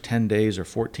first 10 days or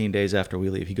 14 days after we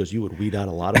leave. He goes, you would weed out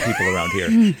a lot of people around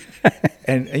here.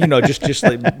 And just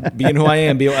like being who I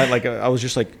am, I was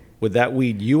just like, would that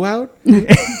weed you out? And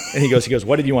he goes,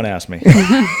 what did you want to ask me?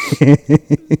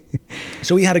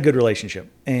 So we had a good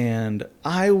relationship. And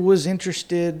I was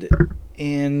interested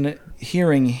in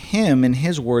hearing him, in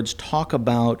his words, talk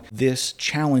about this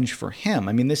challenge for him.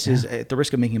 I mean, this is, at the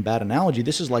risk of making a bad analogy,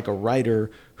 this is like a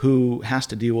writer who has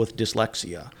to deal with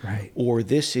dyslexia. Right. Or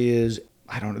this is,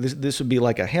 I don't know, this would be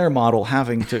like a hair model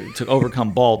having to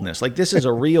overcome baldness. Like, this is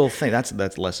a real thing.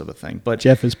 That's less of a thing. But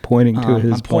Jeff is pointing to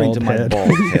his I'm pointing bald to head. my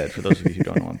bald head, for those of you who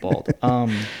don't know I'm bald.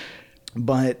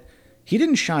 But he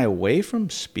didn't shy away from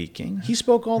speaking. He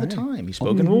spoke all the time. He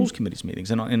spoke in Rules Committees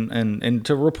meetings and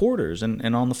to reporters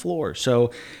and on the floor.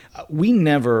 So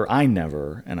I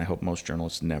never, and I hope most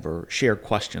journalists never, share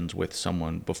questions with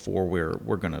someone before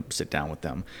we're going to sit down with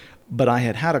them. But I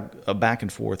had a back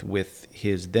and forth with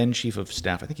his then chief of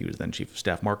staff. I think he was then chief of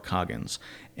staff, Mark Coggins.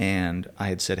 And I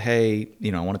had said, hey,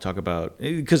 I want to talk about,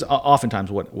 because oftentimes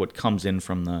what comes in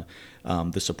from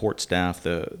the support staff,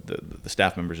 the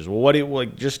staff members is, well,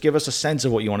 just give us a sense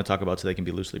of what you want to talk about so they can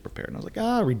be loosely prepared. And I was like,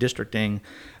 redistricting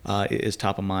is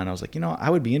top of mind. I was like, I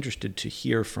would be interested to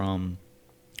hear from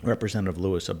Representative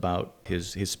Lewis about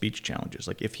his speech challenges,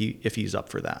 like if he's up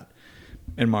for that.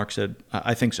 And Mark said,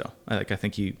 I think so. I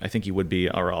think he would be,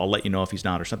 or I'll let you know if he's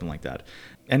not, or something like that.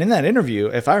 And in that interview,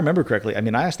 if I remember correctly, I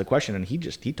asked the question and he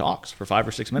talks for 5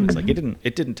 or 6 minutes. Mm-hmm. Like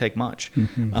it didn't take much,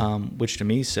 which to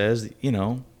me says,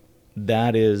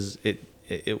 that is it.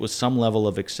 it was some level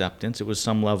of acceptance. It was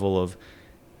some level of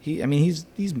he's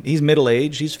middle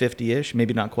aged. He's 50-ish,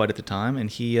 maybe not quite at the time, and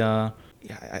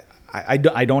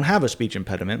I don't have a speech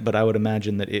impediment, but I would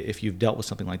imagine that if you've dealt with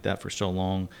something like that for so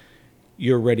long,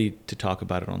 you're ready to talk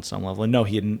about it on some level. And no,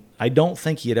 he hadn't. I don't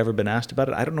think he had ever been asked about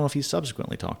it. I don't know if he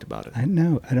subsequently talked about it. I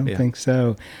don't think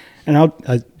so. And I'll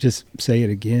just say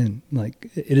it again. Like,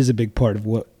 it is a big part of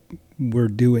what we're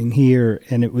doing here,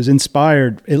 and it was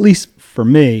inspired, at least for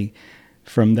me,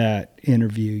 from that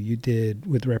interview you did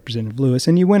with Representative Lewis.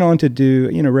 And you went on to do,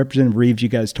 Representative Reeves, you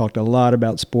guys talked a lot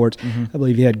about sports. Mm-hmm. I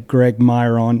believe you had Greg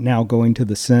Meyer on, now going to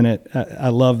the Senate. I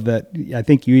love that. I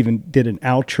think you even did an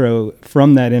outro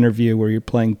from that interview where you're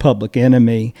playing Public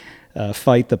Enemy,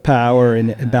 Fight the Power,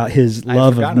 and about his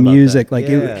love of music. Like,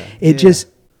 it just,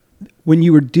 when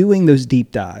you were doing those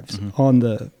deep dives on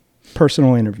the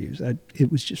personal interviews,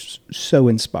 it was just so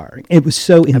inspiring. It was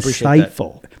so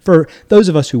insightful for those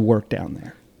of us who work down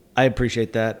there. I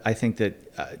appreciate that. I think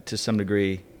that to some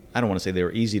degree, I don't want to say they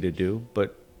were easy to do,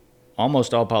 but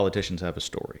almost all politicians have a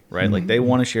story, right? Mm-hmm. Like, they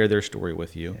want to share their story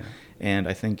with you. Yeah. And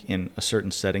I think in a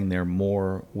certain setting, they're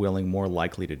more willing, more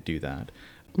likely to do that.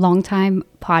 Longtime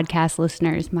podcast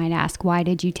listeners might ask, why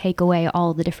did you take away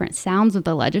all the different sounds of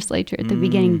the legislature at the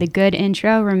beginning? The good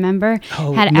intro, remember?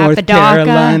 Oh, had North Apodaca.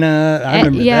 Carolina. I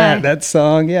remember that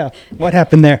song. Yeah. What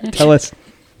happened there? Tell us.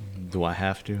 Do I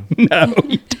have to? No,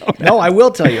 you don't. No, I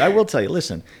will tell you.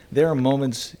 Listen, there are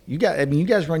moments you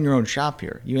guys run your own shop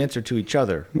here. You answer to each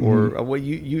other, or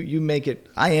you make it.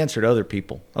 I answer to other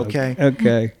people. Okay.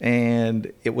 Okay.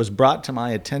 And it was brought to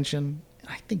my attention,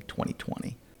 I think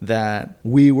 2020, that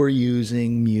we were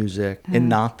using music in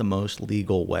not the most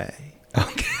legal way.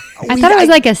 Okay. I thought it was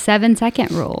like a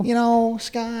 7-second rule.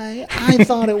 Sky, I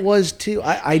thought it was too.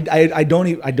 I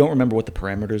don't remember what the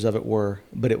parameters of it were,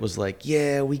 but it was like,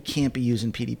 we can't be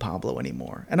using P.D. Pablo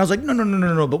anymore. And I was like,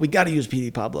 no, but we got to use P.D.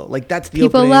 Pablo. Like, that's the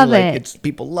people opening. Love like, it.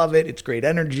 People love it. It's great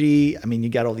energy. I mean, you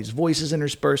got all these voices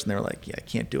interspersed, and they're like, I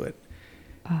can't do it.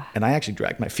 And I actually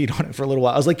dragged my feet on it for a little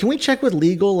while. I was like, can we check with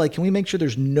legal? Like, can we make sure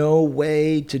there's no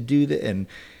way to do that? And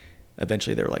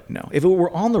eventually they were like, no. If it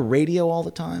were on the radio all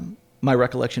the time, my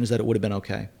recollection is that it would have been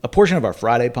okay. A portion of our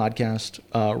Friday podcast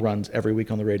runs every week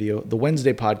on the radio. The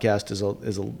Wednesday podcast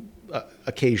is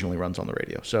occasionally runs on the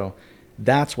radio. So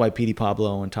that's why P.D.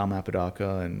 Pablo and Tom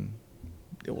Apodaca and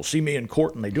They Will See Me in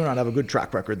Court, and they do not have a good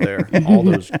track record there. All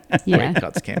those great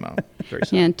cuts came out. Very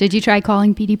sad. Yeah. Did you try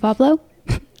calling P.D. Pablo?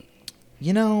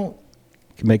 You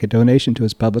can make a donation to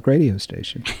his public radio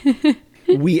station.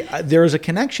 There is a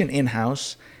connection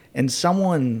in-house, and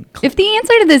someone. If the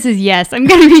answer to this is yes, I'm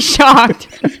going to be shocked.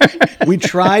 We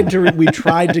tried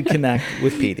to connect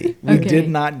with Petey. We did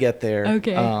not get there.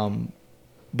 Okay.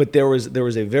 But there was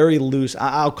a very loose.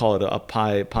 I'll call it a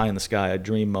pie in the sky, a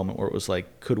dream moment where it was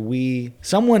like, could we?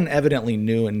 Someone evidently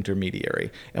knew an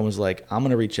intermediary and was like, I'm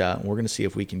going to reach out and we're going to see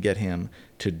if we can get him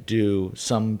to do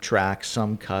some track,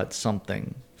 some cut,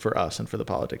 something for us and for the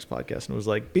Politics Podcast. And it was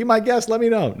like, be my guest, let me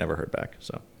know. Never heard back.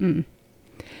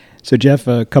 So Jeff,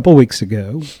 a couple weeks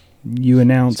ago, you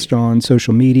announced on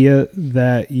social media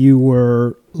that you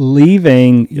were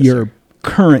leaving your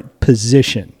current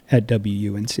position at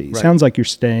WUNC. Right. Sounds like you're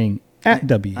staying at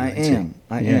WUNC.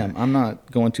 I am. I'm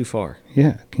not going too far.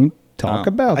 Yeah. Can you talk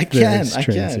about this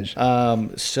transition? I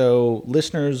can. So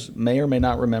listeners may or may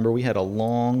not remember, we had a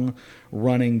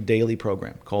long-running daily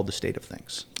program called The State of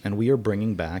Things, and we are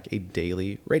bringing back a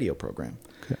daily radio program.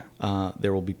 Okay.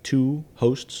 There will be 2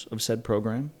 hosts of said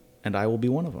program, and I will be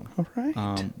one of them. All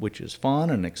right. Which is fun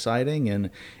and exciting,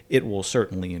 and it will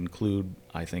certainly include,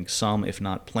 I think, some, if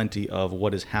not plenty, of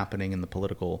what is happening in the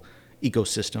political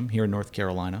ecosystem here in North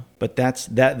Carolina. But that's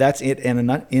it in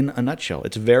a nutshell.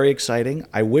 It's very exciting.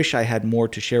 I wish I had more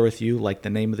to share with you, like the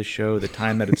name of the show, the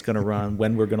time that it's going to run,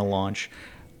 when we're going to launch.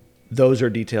 Those are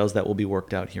details that will be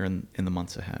worked out here in the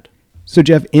months ahead. So,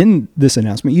 Jeff, in this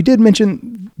announcement, you did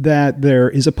mention that there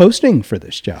is a posting for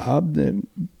this job.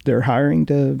 They're hiring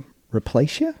to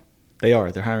replace you? They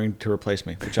are. They're hiring to replace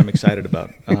me, which I'm excited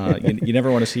about. You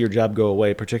never want to see your job go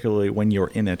away, particularly when you're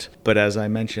in it. But as I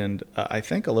mentioned, I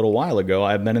think a little while ago,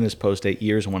 I've been in this post 8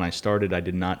 years. When I started, I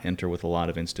did not enter with a lot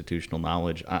of institutional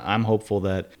knowledge. I'm hopeful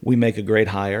that we make a great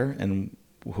hire, and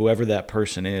whoever that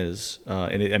person is,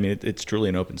 it's truly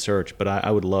an open search, but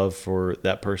I would love for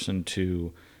that person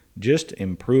to just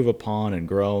improve upon and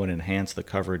grow and enhance the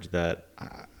coverage that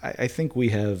I think we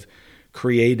have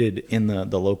created in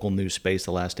the local news space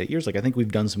the last 8 years. Like, I think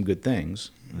we've done some good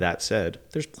things. That said,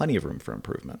 there's plenty of room for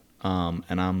improvement.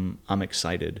 And I'm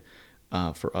excited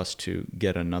for us to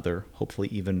get another, hopefully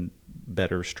even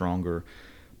better, stronger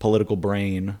political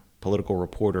brain political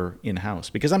reporter in-house,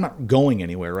 because I'm not going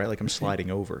anywhere, right? Like I'm sliding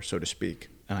over, so to speak.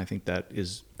 And I think that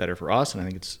is better for us, and I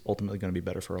think it's ultimately going to be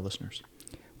better for our listeners.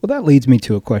 Well, that leads me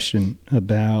to a question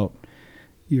about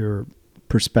your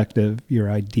perspective, your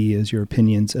ideas, your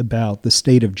opinions about the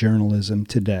state of journalism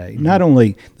today. Mm-hmm. Not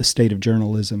only the state of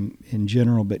journalism in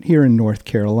general, but here in North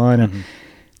Carolina. Mm-hmm.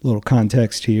 A little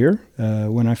context here.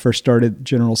 When I first started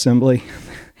General Assembly,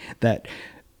 that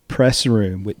press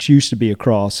room, which used to be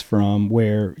across from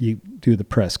where you do the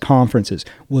press conferences,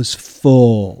 was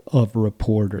full of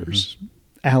reporters. Mm-hmm.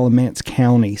 Alamance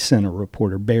County sent a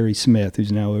reporter, Barry Smith,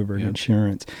 who's now over in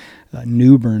insurance.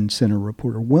 New Bern sent a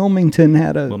reporter. Wilmington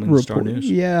had a reporter. Star News.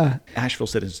 Yeah. Asheville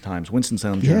Citizen-Times,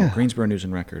 Winston-Salem Journal, Greensboro News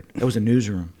and Record. That was a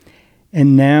newsroom.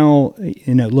 And now,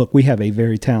 look, we have a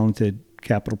very talented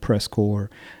Capitol Press Corps.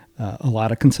 A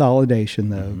lot of consolidation,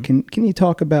 though. Mm-hmm. Can you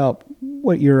talk about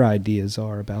what your ideas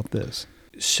are about this?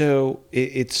 So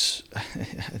it's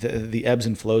the ebbs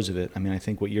and flows of it. I mean, I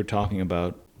think what you're talking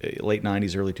about, late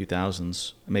 90s, early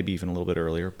 2000s, maybe even a little bit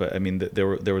earlier. But I mean,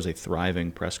 there was a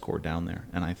thriving press corps down there.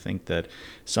 And I think that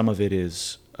some of it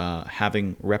is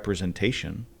having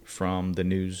representation from the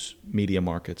news media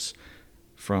markets,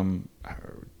 from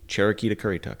Cherokee to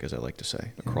Currituck, as I like to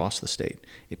say, across the state.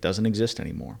 It doesn't exist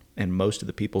anymore. And most of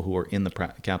the people who are in the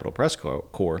Capitol Press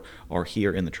Corps are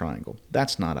here in the Triangle.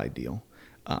 That's not ideal.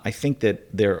 I think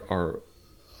that there are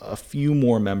a few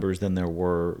more members than there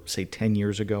were, say, 10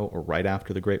 years ago or right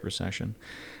after the Great Recession.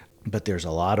 But there's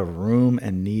a lot of room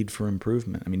and need for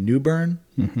improvement. I mean, New Bern,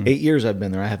 8 years I've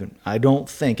been there. I don't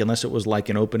think, unless it was like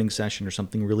an opening session or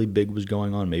something really big was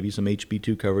going on, maybe some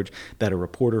HB2 coverage, that a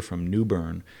reporter from New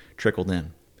Bern trickled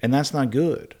in. And that's not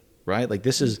good, right? Like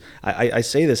this is, I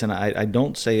say this, and I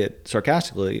don't say it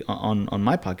sarcastically on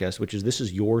my podcast, which is this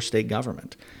is your state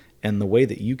government. And the way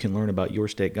that you can learn about your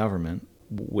state government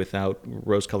without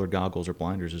rose-colored goggles or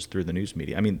blinders is through the news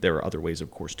media. I mean, there are other ways,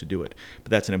 of course, to do it,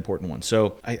 but that's an important one.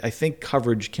 So I think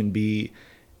coverage can be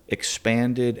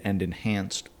expanded and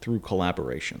enhanced through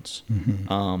collaborations.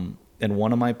 Mm-hmm. And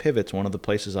one of my pivots, one of the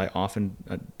places I often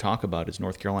talk about is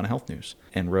North Carolina Health News.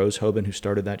 And Rose Hoban, who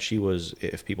started that, she was,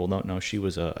 if people don't know, she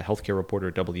was a healthcare reporter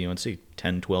at WUNC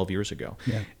 10, 12 years ago.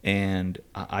 Yeah. And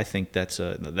I think that's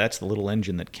the little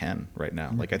engine that can right now.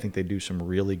 Mm-hmm. Like I think they do some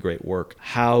really great work.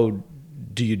 How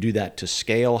do you do that to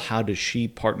scale? How does she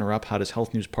partner up? How does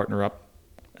Health News partner up?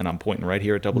 And I'm pointing right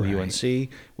here at WUNC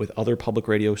with other public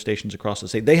radio stations across the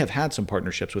state. They have had some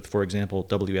partnerships with, for example,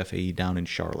 WFAE down in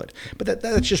Charlotte. But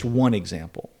that's just one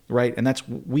example, right? And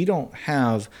we don't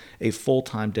have a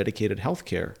full-time dedicated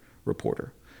healthcare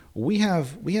reporter. We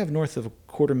have north of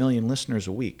 250,000 listeners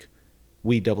a week.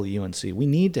 We WUNC. We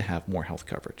need to have more health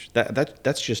coverage.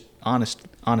 That's just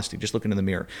honesty. Just looking in the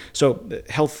mirror. So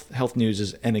health news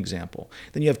is an example.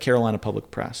 Then you have Carolina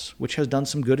Public Press, which has done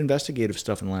some good investigative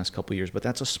stuff in the last couple of years, but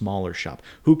that's a smaller shop.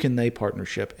 Who can they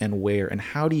partnership and where? And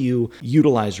how do you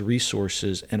utilize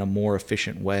resources in a more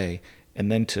efficient way?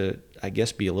 And then to, I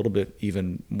guess, be a little bit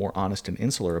even more honest and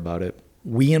insular about it,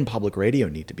 we in public radio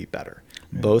need to be better,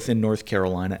 both in North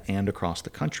Carolina and across the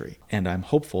country. And I'm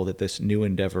hopeful that this new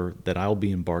endeavor that I'll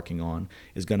be embarking on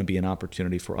is going to be an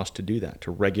opportunity for us to do that, to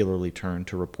regularly turn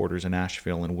to reporters in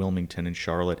Asheville and Wilmington and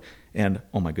Charlotte and,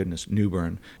 oh my goodness, New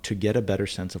Bern, to get a better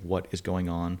sense of what is going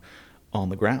on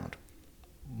the ground.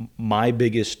 My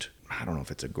biggest, I don't know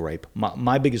if it's a gripe,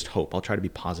 my biggest hope, I'll try to be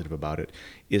positive about it,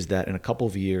 is that in a couple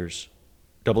of years,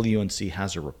 WUNC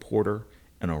has a reporter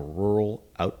and a rural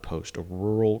outpost, a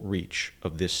rural reach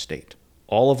of this state.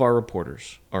 All of our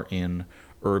reporters are in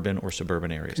urban or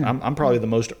suburban areas. Okay. I'm probably the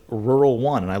most rural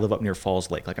one, and I live up near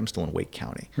Falls Lake. Like I'm still in Wake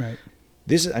County. Right.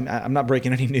 I'm not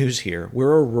breaking any news here.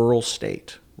 We're a rural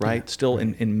state, right? Yeah, still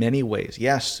right. In many ways.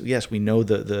 Yes, we know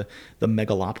the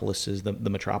megalopolises, the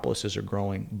metropolises are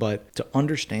growing, but to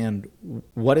understand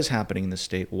what is happening in the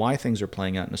state, why things are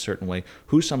playing out in a certain way,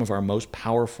 who some of our most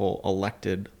powerful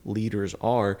elected leaders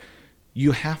are,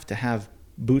 you have to have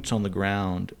boots on the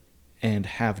ground and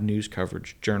have news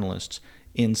coverage, journalists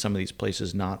in some of these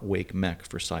places, not Wake, Meck,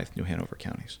 Forsyth, New Hanover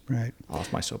counties. Right.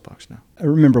 Off my soapbox now. I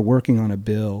remember working on a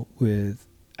bill with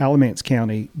Alamance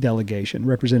County delegation,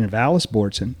 Representative Alice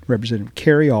Bortson, Representative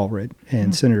Carrie Allred,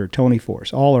 and Senator Tony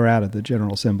Force. All are out of the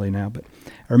General Assembly now. But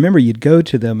I remember you'd go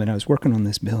to them, and I was working on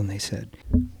this bill, and they said,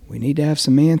 we need to have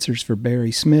some answers for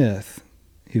Barry Smith,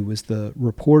 who was the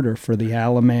reporter for the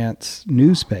Alamance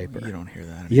newspaper. You don't hear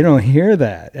that anymore. You don't hear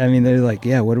that. I mean, they're like,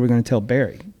 what are we going to tell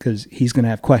Barry? Because he's going to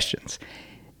have questions.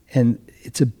 And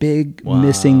it's a big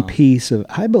missing piece of,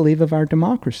 I believe, of our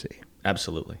democracy.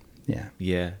 Absolutely. Yeah.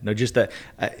 Yeah. No, just that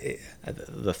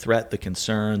the threat, the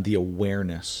concern, the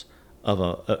awareness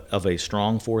of a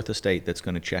strong fourth estate that's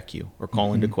going to check you or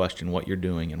call into question what you're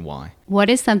doing and why. What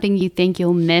is something you think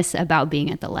you'll miss about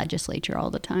being at the legislature all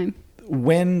the time?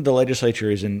 When the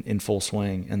legislature is in full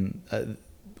swing and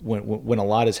when a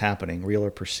lot is happening, real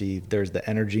or perceived, there's the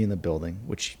energy in the building,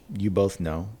 which you both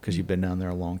know because you've been down there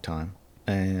a long time.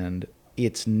 And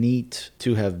it's neat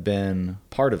to have been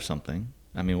part of something.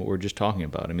 I mean, what we're just talking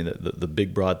about. I mean, the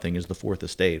big broad thing is the fourth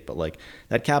estate, but like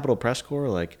that Capitol Press Corps,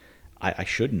 like I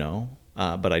should know,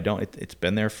 but I don't. It's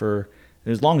been there for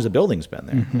as long as the building's been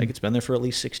there. Like it's been there for at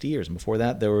least 60 years. And before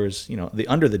that, there was, the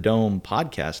Under the Dome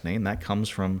podcast name that comes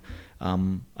from,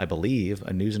 I believe,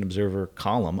 a News and Observer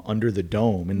column, Under the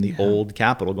Dome in the old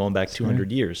Capitol going back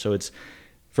 200 years. So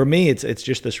for me, it's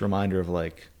just this reminder of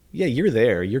like, yeah, you're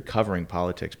there, you're covering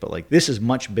politics, but like this is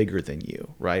much bigger than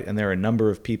you, right? And there are a number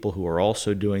of people who are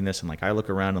also doing this. And like I look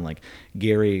around and like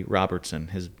Gary Robertson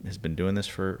has been doing this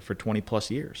for 20 plus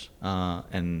years.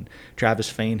 And Travis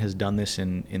Fain has done this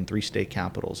in 3 state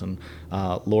capitals. And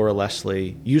Laura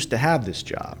Leslie used to have this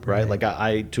job, right? Like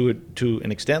I to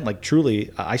an extent, like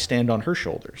truly, I stand on her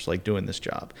shoulders, like doing this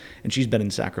job. And she's been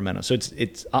in Sacramento. So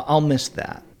I'll miss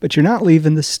that. But you're not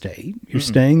leaving the state. You're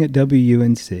staying at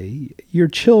WUNC. Your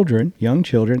children, young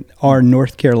children, are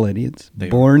North Carolinians,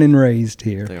 born and raised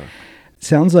here. They are.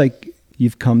 Sounds like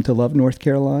you've come to love North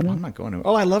Carolina. I'm not going to.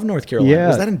 Oh, I love North Carolina. Yeah.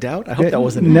 Was that in doubt? I hope that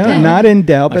wasn't in doubt. No, not in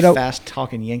doubt. My But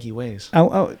fast-talking Yankee ways.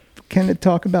 can you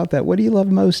talk about that? What do you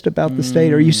love most about the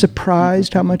state? Are you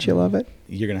surprised how much you love it?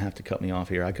 You're gonna have to cut me off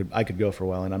here. I could go for a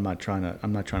while, and I'm not trying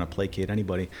to placate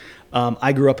anybody.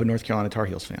 I grew up a North Carolina Tar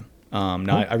Heels fan.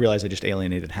 Now I realize I just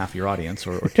alienated half your audience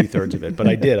or 2/3 of it, but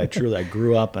I did. I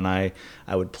grew up and I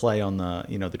would play on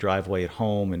the driveway at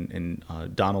home, and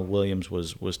Donald Williams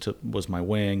was my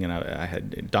wing, and I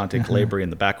had Dante Calabria in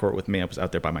the backcourt with me. I was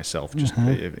out there by myself, just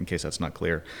in case that's not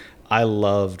clear. I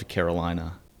loved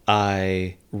Carolina.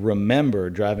 I remember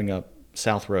driving up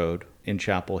South Road in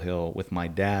Chapel Hill with my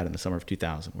dad in the summer of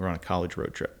 2000. We were on a college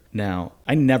road trip. Now,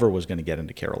 I never was going to get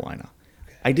into Carolina.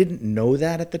 I didn't know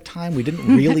that at the time. We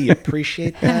didn't really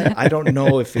appreciate that. I don't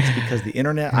know if it's because the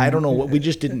internet. I don't know what. We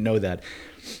just didn't know that.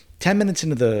 10 minutes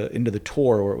into the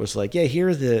tour, where it was like, yeah,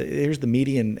 here's the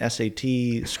median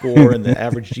SAT score and the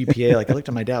average GPA. Like I looked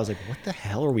at my dad, I was like, what the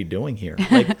hell are we doing here?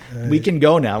 Like we can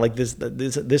go now. Like this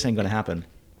ain't gonna happen.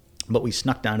 But we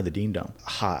snuck down to the Dean Dome,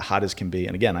 hot as can be.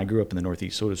 And again, I grew up in the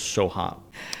Northeast, so it was so hot.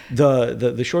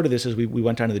 The short of this is we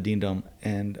went down to the Dean Dome,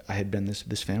 and I had been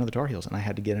this fan of the Tar Heels, and I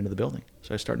had to get into the building.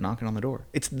 So I started knocking on the door.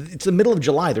 It's the middle of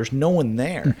July. There's no one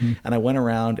there. Mm-hmm. And I went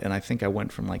around, and I think I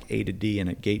went from like A to D, and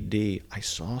at gate D, I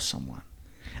saw someone.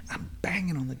 I'm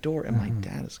banging on the door, and my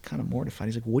dad is kind of mortified.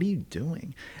 He's like, "What are you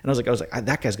doing?" And I was like,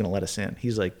 that guy's going to let us in.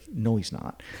 He's like, "No, he's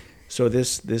not." So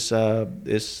this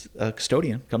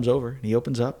custodian comes over, and he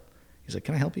opens up. He's like,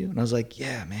 "Can I help you?" And I was like,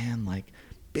 "Yeah, man, like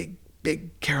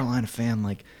big Carolina fan.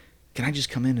 Like, can I just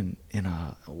come in and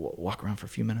walk around for a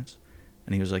few minutes?"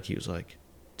 And he was like,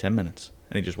 10 minutes.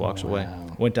 And he just walks away.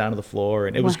 Went down to the floor,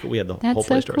 and we had the whole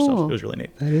place to ourselves. It was really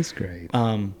neat. That is great.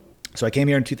 So I came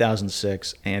here in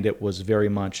 2006, and it was very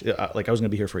much like I was going to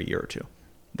be here for a year or two.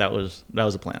 That was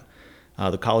the plan.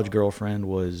 The college girlfriend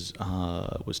was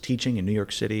teaching in New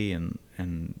York City, and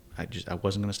I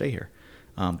wasn't going to stay here.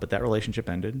 But that relationship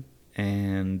ended.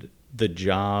 And the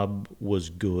job was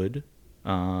good,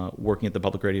 working at the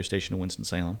public radio station in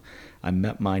Winston-Salem. I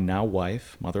met my now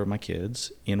wife, mother of my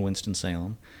kids, in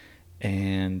Winston-Salem,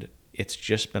 and it's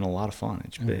just been a lot of fun.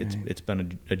 It's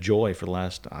been a joy for the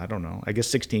last, I don't know, I guess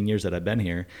 16 years that I've been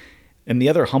here. And the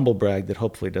other humble brag that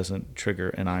hopefully doesn't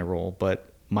trigger an eye roll, but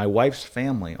my wife's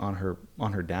family on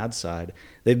her dad's side,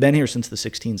 they've been here since the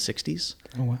 1660s.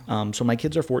 Oh, wow. So my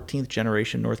kids are 14th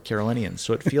generation North Carolinians.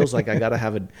 So it feels like I got to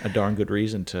have a darn good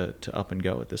reason to up and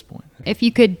go at this point. If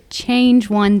you could change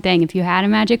one thing, if you had a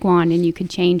magic wand and you could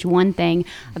change one thing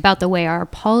about the way our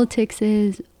politics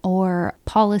is or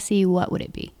policy, what would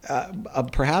it be?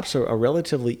 Perhaps a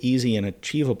relatively easy and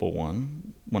achievable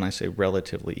one. When I say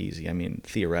relatively easy, I mean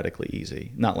theoretically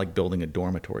easy. Not like building a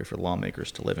dormitory for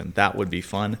lawmakers to live in. That would be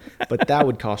fun, but that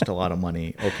would cost a lot of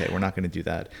money. Okay, we're not going to do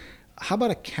that. How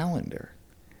about a calendar?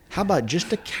 How about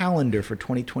just a calendar for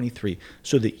 2023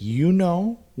 so that you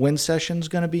know when session's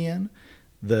going to be in?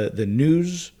 The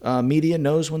news media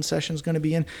knows when session's going to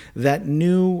be in. That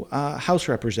new House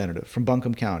representative from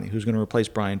Buncombe County who's going to replace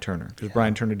Brian Turner because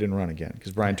Brian Turner didn't run again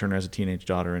because Brian Turner has a teenage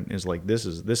daughter and is like, this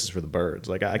is for the birds.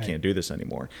 Like I can't do this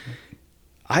anymore.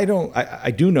 I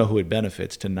do know who it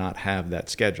benefits to not have that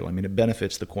schedule. I mean, it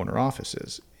benefits the corner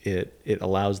offices. It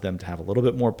allows them to have a little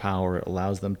bit more power. It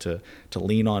allows them to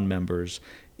lean on members.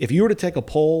 If you were to take a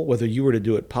poll, whether you were to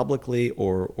do it publicly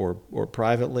or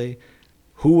privately,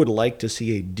 who would like to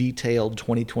see a detailed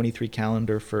 2023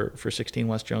 calendar for 16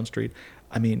 West Jones Street?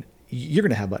 I mean, you're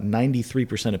going to have about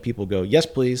 93% of people go, yes,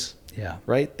 please. Yeah.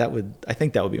 Right? I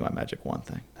think that would be my magic one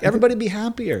thing. Everybody be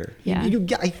happier. Yeah.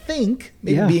 I think,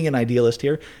 maybe being an idealist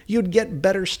here, you'd get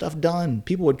better stuff done.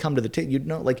 People would come to the table. You'd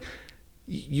know, like,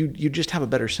 you just have a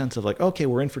better sense of like, okay,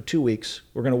 we're in for 2 weeks.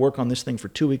 We're going to work on this thing for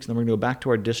 2 weeks, and then we're going to go back to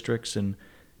our districts. And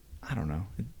I don't know.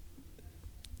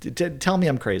 Tell me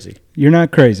I'm crazy. You're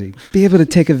not crazy. Be able to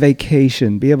take a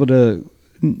vacation, be able to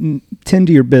tend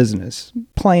to your business,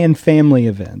 plan family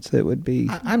events. It would be...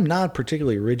 I'm not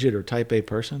particularly rigid or type A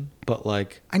person, but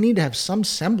like I need to have some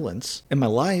semblance in my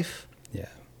life. Yeah.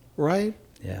 Right?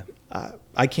 Yeah.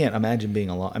 I can't imagine being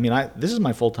alone. I mean, this is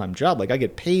my full-time job. Like I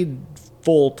get paid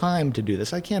full-time to do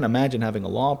this. I can't imagine having a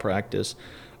law practice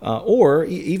or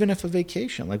even if a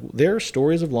vacation. Like there are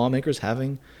stories of lawmakers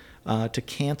having to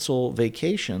cancel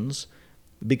vacations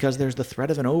because there's the threat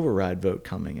of an override vote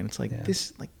coming. And it's like,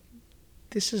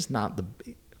 this is not the...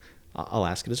 I'll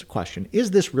ask it as a question.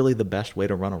 Is this really the best way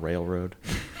to run a railroad?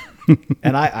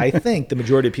 And I think the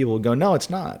majority of people will go, no, it's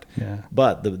not. Yeah.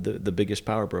 But the biggest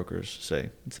power brokers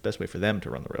say it's the best way for them to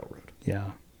run the railroad.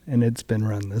 Yeah. And it's been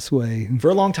run this way for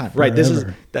a long time. Forever.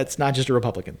 Right. That's not just a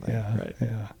Republican thing. Yeah. Right.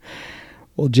 Yeah.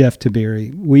 Well, Jeff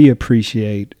Tiberi, we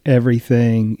appreciate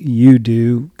everything you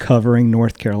do covering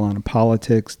North Carolina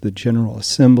politics, the General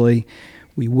Assembly.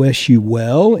 We wish you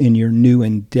well in your new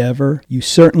endeavor. You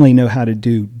certainly know how to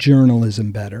do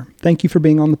journalism better. Thank you for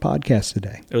being on the podcast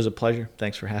today. It was a pleasure.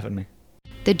 Thanks for having me.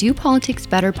 The Do Politics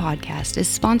Better podcast is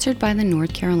sponsored by the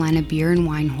North Carolina Beer and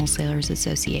Wine Wholesalers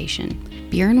Association.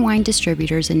 Beer and wine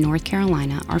distributors in North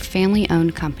Carolina are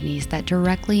family-owned companies that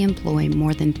directly employ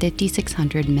more than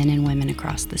 5,600 men and women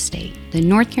across the state. The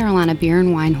North Carolina Beer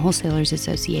and Wine Wholesalers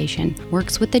Association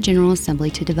works with the General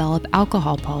Assembly to develop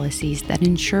alcohol policies that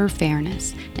ensure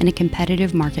fairness in a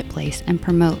competitive marketplace and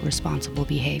promote responsible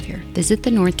behavior. Visit the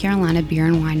North Carolina Beer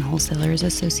and Wine Wholesalers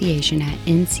Association at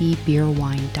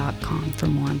ncbeerwine.com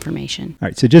for more information. All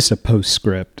right, so just a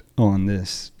postscript on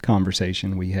this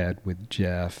conversation we had with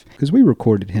Jeff, because we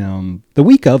recorded him the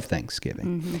week of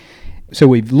Thanksgiving. Mm-hmm. So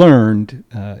we've learned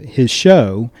his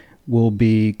show will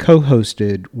be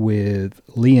co-hosted with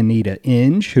Leonida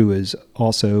Inge, who is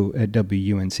also at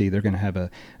WUNC. They're going to have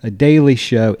a daily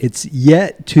show. It's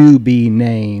yet to be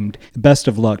named. Best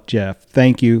of luck, Jeff.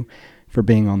 Thank you for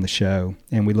being on the show,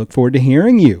 and we look forward to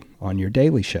hearing you on your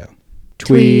daily show.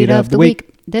 Tweet of the week.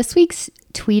 This week's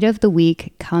tweet of the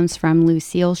week comes from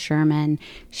Lucille Sherman.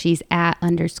 She's at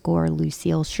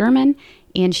 _Lucille Sherman,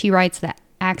 and she writes the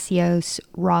Axios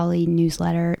Raleigh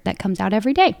newsletter that comes out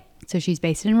every day. So she's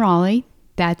based in Raleigh.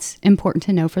 That's important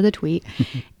to know for the tweet.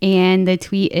 And the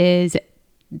tweet is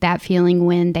that feeling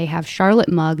when they have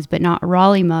Charlotte mugs, but not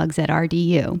Raleigh mugs at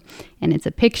RDU. And it's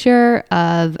a picture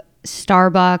of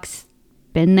Starbucks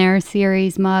Been There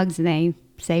series mugs. They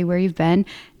say where you've been,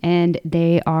 and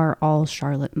they are all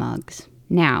Charlotte mugs.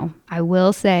 Now, I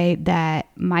will say that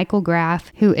Michael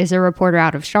Graff, who is a reporter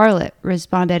out of Charlotte,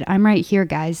 responded, "I'm right here,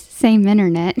 guys. Same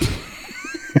internet."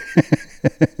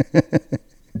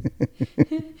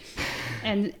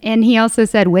 And he also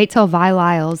said, wait till Vi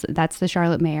Lyles, that's the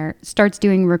Charlotte mayor, starts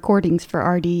doing recordings for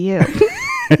RDU.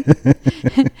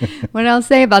 What I'll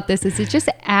say about this is it just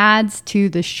adds to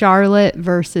the Charlotte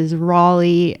versus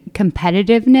Raleigh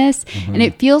competitiveness. Mm-hmm. And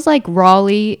it feels like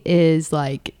Raleigh is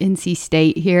like NC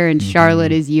State here and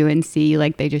Charlotte is UNC.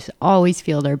 Like they just always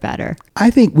feel they're better. I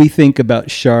think we think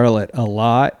about Charlotte a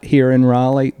lot here in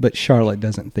Raleigh, but Charlotte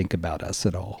doesn't think about us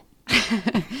at all.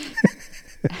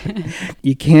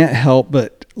 You can't help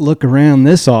but look around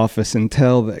this office and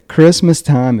tell that Christmas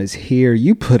time is here.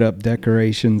 You put up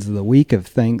decorations the week of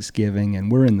Thanksgiving,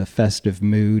 and we're in the festive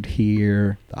mood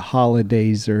here. The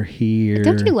holidays are here.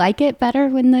 Don't you like it better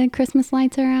when the Christmas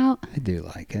lights are out? I do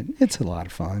like it. It's a lot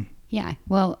of fun. Yeah.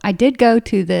 Well, I did go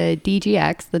to the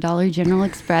DGX, the Dollar General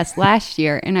Express, last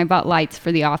year, and I bought lights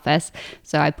for the office.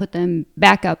 So I put them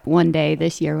back up one day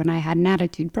this year when I had an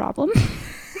attitude problem.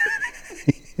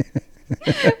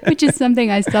 Which is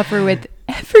something I suffer with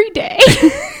every day.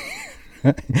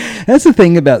 That's the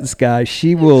thing about Sky.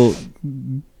 She will,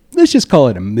 let's just call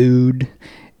it a mood,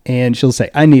 and she'll say,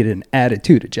 I need an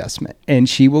attitude adjustment. And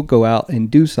she will go out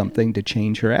and do something to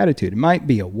change her attitude. It might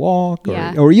be a walk,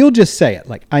 or you'll just say it,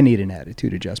 like, I need an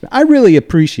attitude adjustment. I really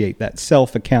appreciate that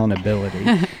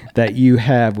self-accountability that you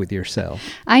have with yourself.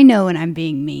 I know when I'm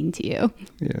being mean to you.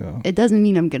 Yeah. It doesn't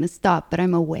mean I'm going to stop, but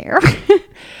I'm aware.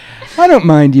 I don't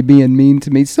mind you being mean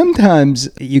to me. Sometimes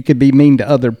you could be mean to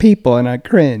other people, and I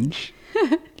cringe.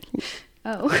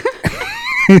 Oh.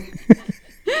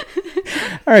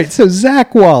 All right, so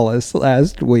Zach Wallace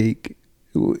last week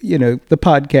you know, the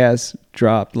podcast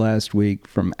dropped last week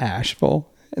from Asheville.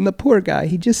 And the poor guy,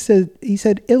 he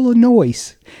said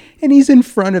Illinois. And he's in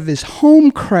front of his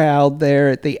home crowd there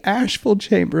at the Asheville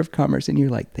Chamber of Commerce. And you're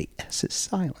like, the S is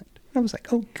silent. And I was like,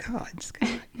 oh, God. Scott.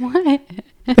 What?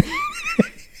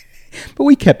 But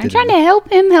we kept I'm it trying in. to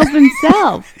help him help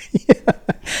himself. Yeah.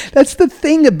 That's the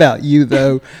thing about you,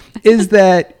 though, is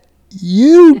that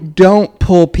you don't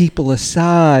pull people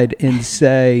aside and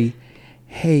say,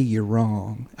 hey, you're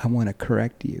wrong. I want to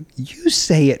correct you. You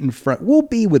say it in front. We'll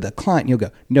be with a client and you'll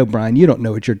go, no, Brian, you don't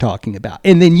know what you're talking about.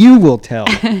 And then you will tell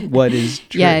what is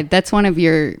true. Yeah, that's one of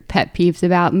your pet peeves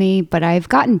about me, but I've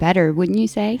gotten better, wouldn't you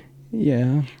say?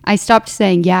 Yeah. I stopped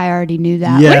saying, yeah, I already knew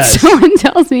that Yes. when someone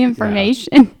tells me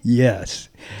information. Yes.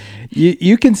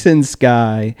 You can send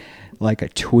Sky like a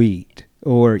tweet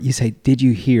or you say, did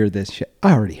you hear this?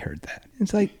 I already heard that.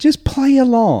 It's like, just play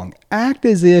along. Act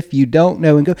as if you don't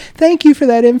know and go, thank you for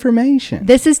that information.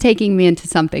 This is taking me into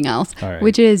something else, All right.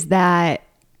 which is that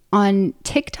on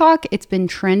TikTok, it's been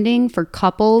trending for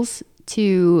couples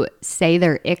to say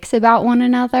their icks about one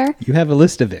another. You have a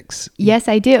list of icks. Yes,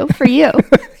 I do, for you.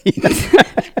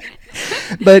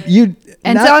 But you...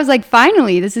 And so I was like,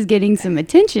 finally, this is getting some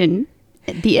attention.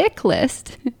 The ick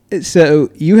list. So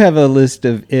you have a list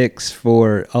of icks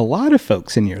for a lot of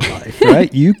folks in your life,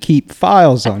 right? You keep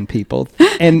files on people.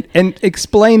 And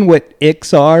explain what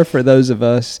icks are for those of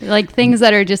us. Like things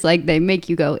that are just like, they make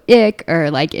you go ick,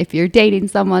 or like if you're dating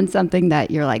someone, something that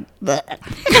you're like,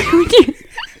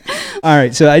 All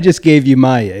right, so I just gave you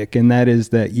my ick, and that is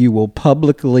that you will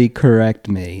publicly correct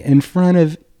me in front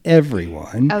of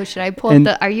everyone. oh, should I pull And-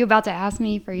 up are you about to ask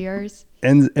me for yours?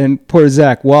 And poor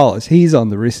Zach Wallace, he's on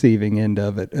the receiving end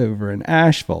of it over in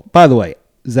Asheville. By the way,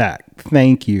 Zach,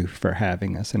 thank you for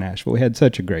having us in Asheville. We had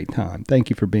such a great time.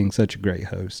 Thank you for being such a great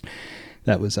host.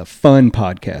 That was a fun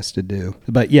podcast to do.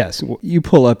 But yes, you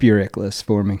pull up your ick list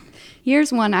for me.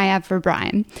 Here's one I have for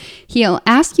Brian. He'll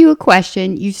ask you a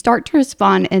question, you start to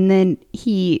respond, and then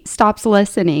he stops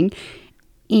listening.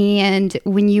 And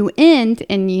when you end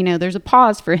and, you know, there's a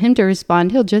pause for him to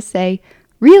respond, he'll just say,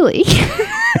 really?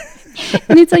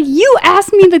 And it's like, you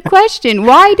asked me the question.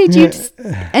 Why did you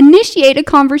initiate a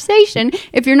conversation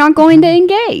if you're not going to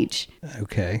engage?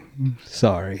 Okay,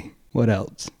 sorry. What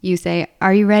else? You say,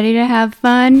 are you ready to have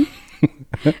fun?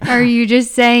 Or are you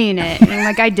just saying it? And I'm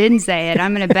like, I didn't say it.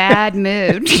 I'm in a bad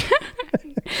mood.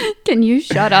 Can you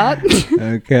shut up?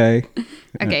 Okay.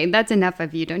 Okay, that's enough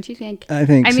of you, don't you think? I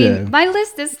think I so. mean, my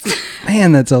list is...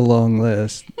 Man, that's a long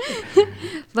list.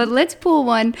 But let's pull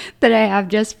one that I have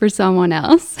just for someone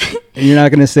else. And you're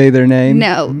not going to say their name?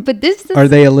 No, but this is... Are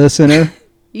they a listener?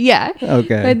 Yeah.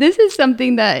 Okay. But this is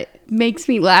something that makes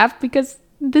me laugh because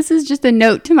this is just a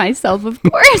note to myself, of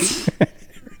course.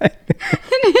 And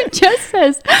it just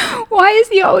says, why is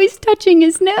he always touching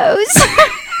his nose?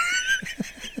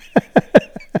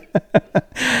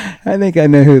 I think I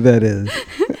know who that is.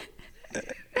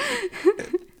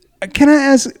 Can I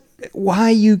ask why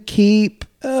you keep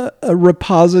a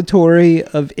repository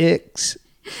of icks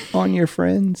on your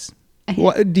friends?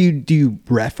 What, do you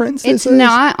reference this? It's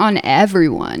not on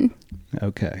everyone.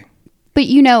 Okay. But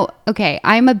you know, okay,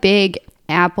 I'm a big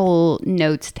Apple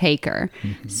Notes taker.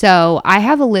 Mm-hmm. So I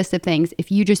have a list of things.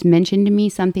 If you just mention to me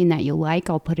something that you like,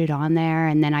 I'll put it on there.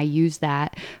 And then I use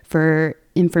that for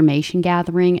information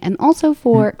gathering and also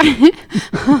for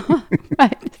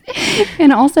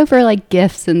and also for like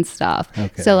gifts and stuff.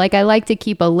 Okay. So like I like to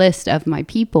keep a list of my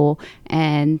people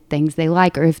and things they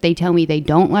like, or if they tell me they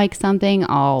don't like something,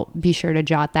 I'll be sure to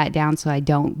jot that down so I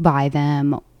don't buy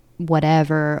them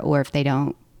whatever, or if they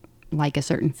don't like a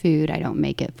certain food, I don't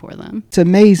make it for them. It's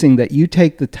amazing that you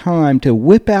take the time to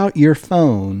whip out your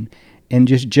phone and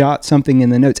just jot something in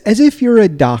the notes as if you're a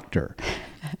doctor.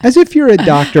 As if you're a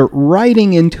doctor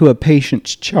writing into a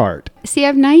patient's chart. See, I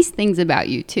have nice things about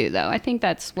you too, though. I think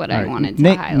that's what I wanted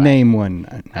to highlight. Name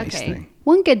one nice Okay. thing.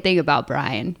 One good thing about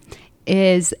Brian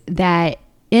is that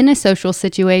in a social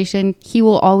situation, he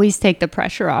will always take the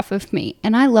pressure off of me.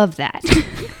 And I love that.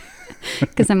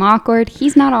 Because I'm awkward.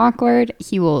 He's not awkward.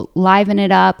 He will liven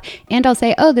it up. And I'll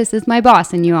say, oh, this is my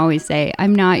boss. And you always say,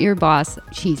 I'm not your boss.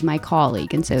 She's my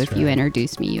colleague. And so if you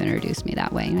introduce me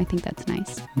that way. And I think that's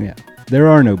nice. Yeah. There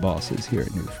are no bosses here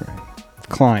at New Frame.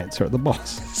 Clients are the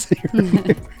bosses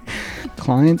here.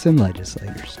 Clients and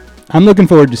legislators. I'm looking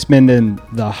forward to spending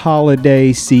the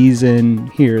holiday season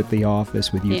here at the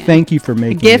office with you. Yeah. Thank you for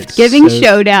making Gift it giving so-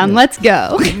 showdown. Let's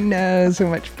go. No, so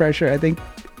much pressure. I think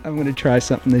I'm going to try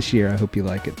something this year. I hope you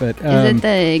like it. But Is it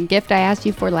the gift I asked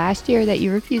you for last year that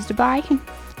you refused to buy?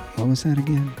 what was that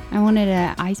again? I wanted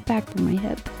an ice pack for my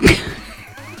hip.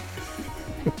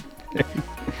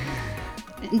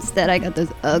 Instead, I got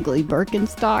those ugly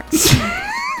Birkenstocks.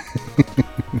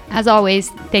 As always,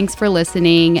 thanks for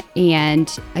listening. And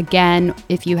again,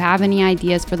 if you have any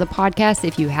ideas for the podcast,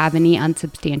 if you have any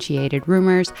unsubstantiated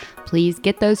rumors, please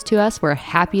get those to us. We're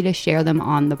happy to share them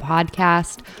on the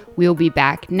podcast. We'll be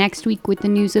back next week with the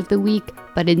news of the week.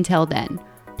 But until then,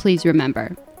 please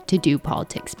remember to do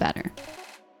politics better.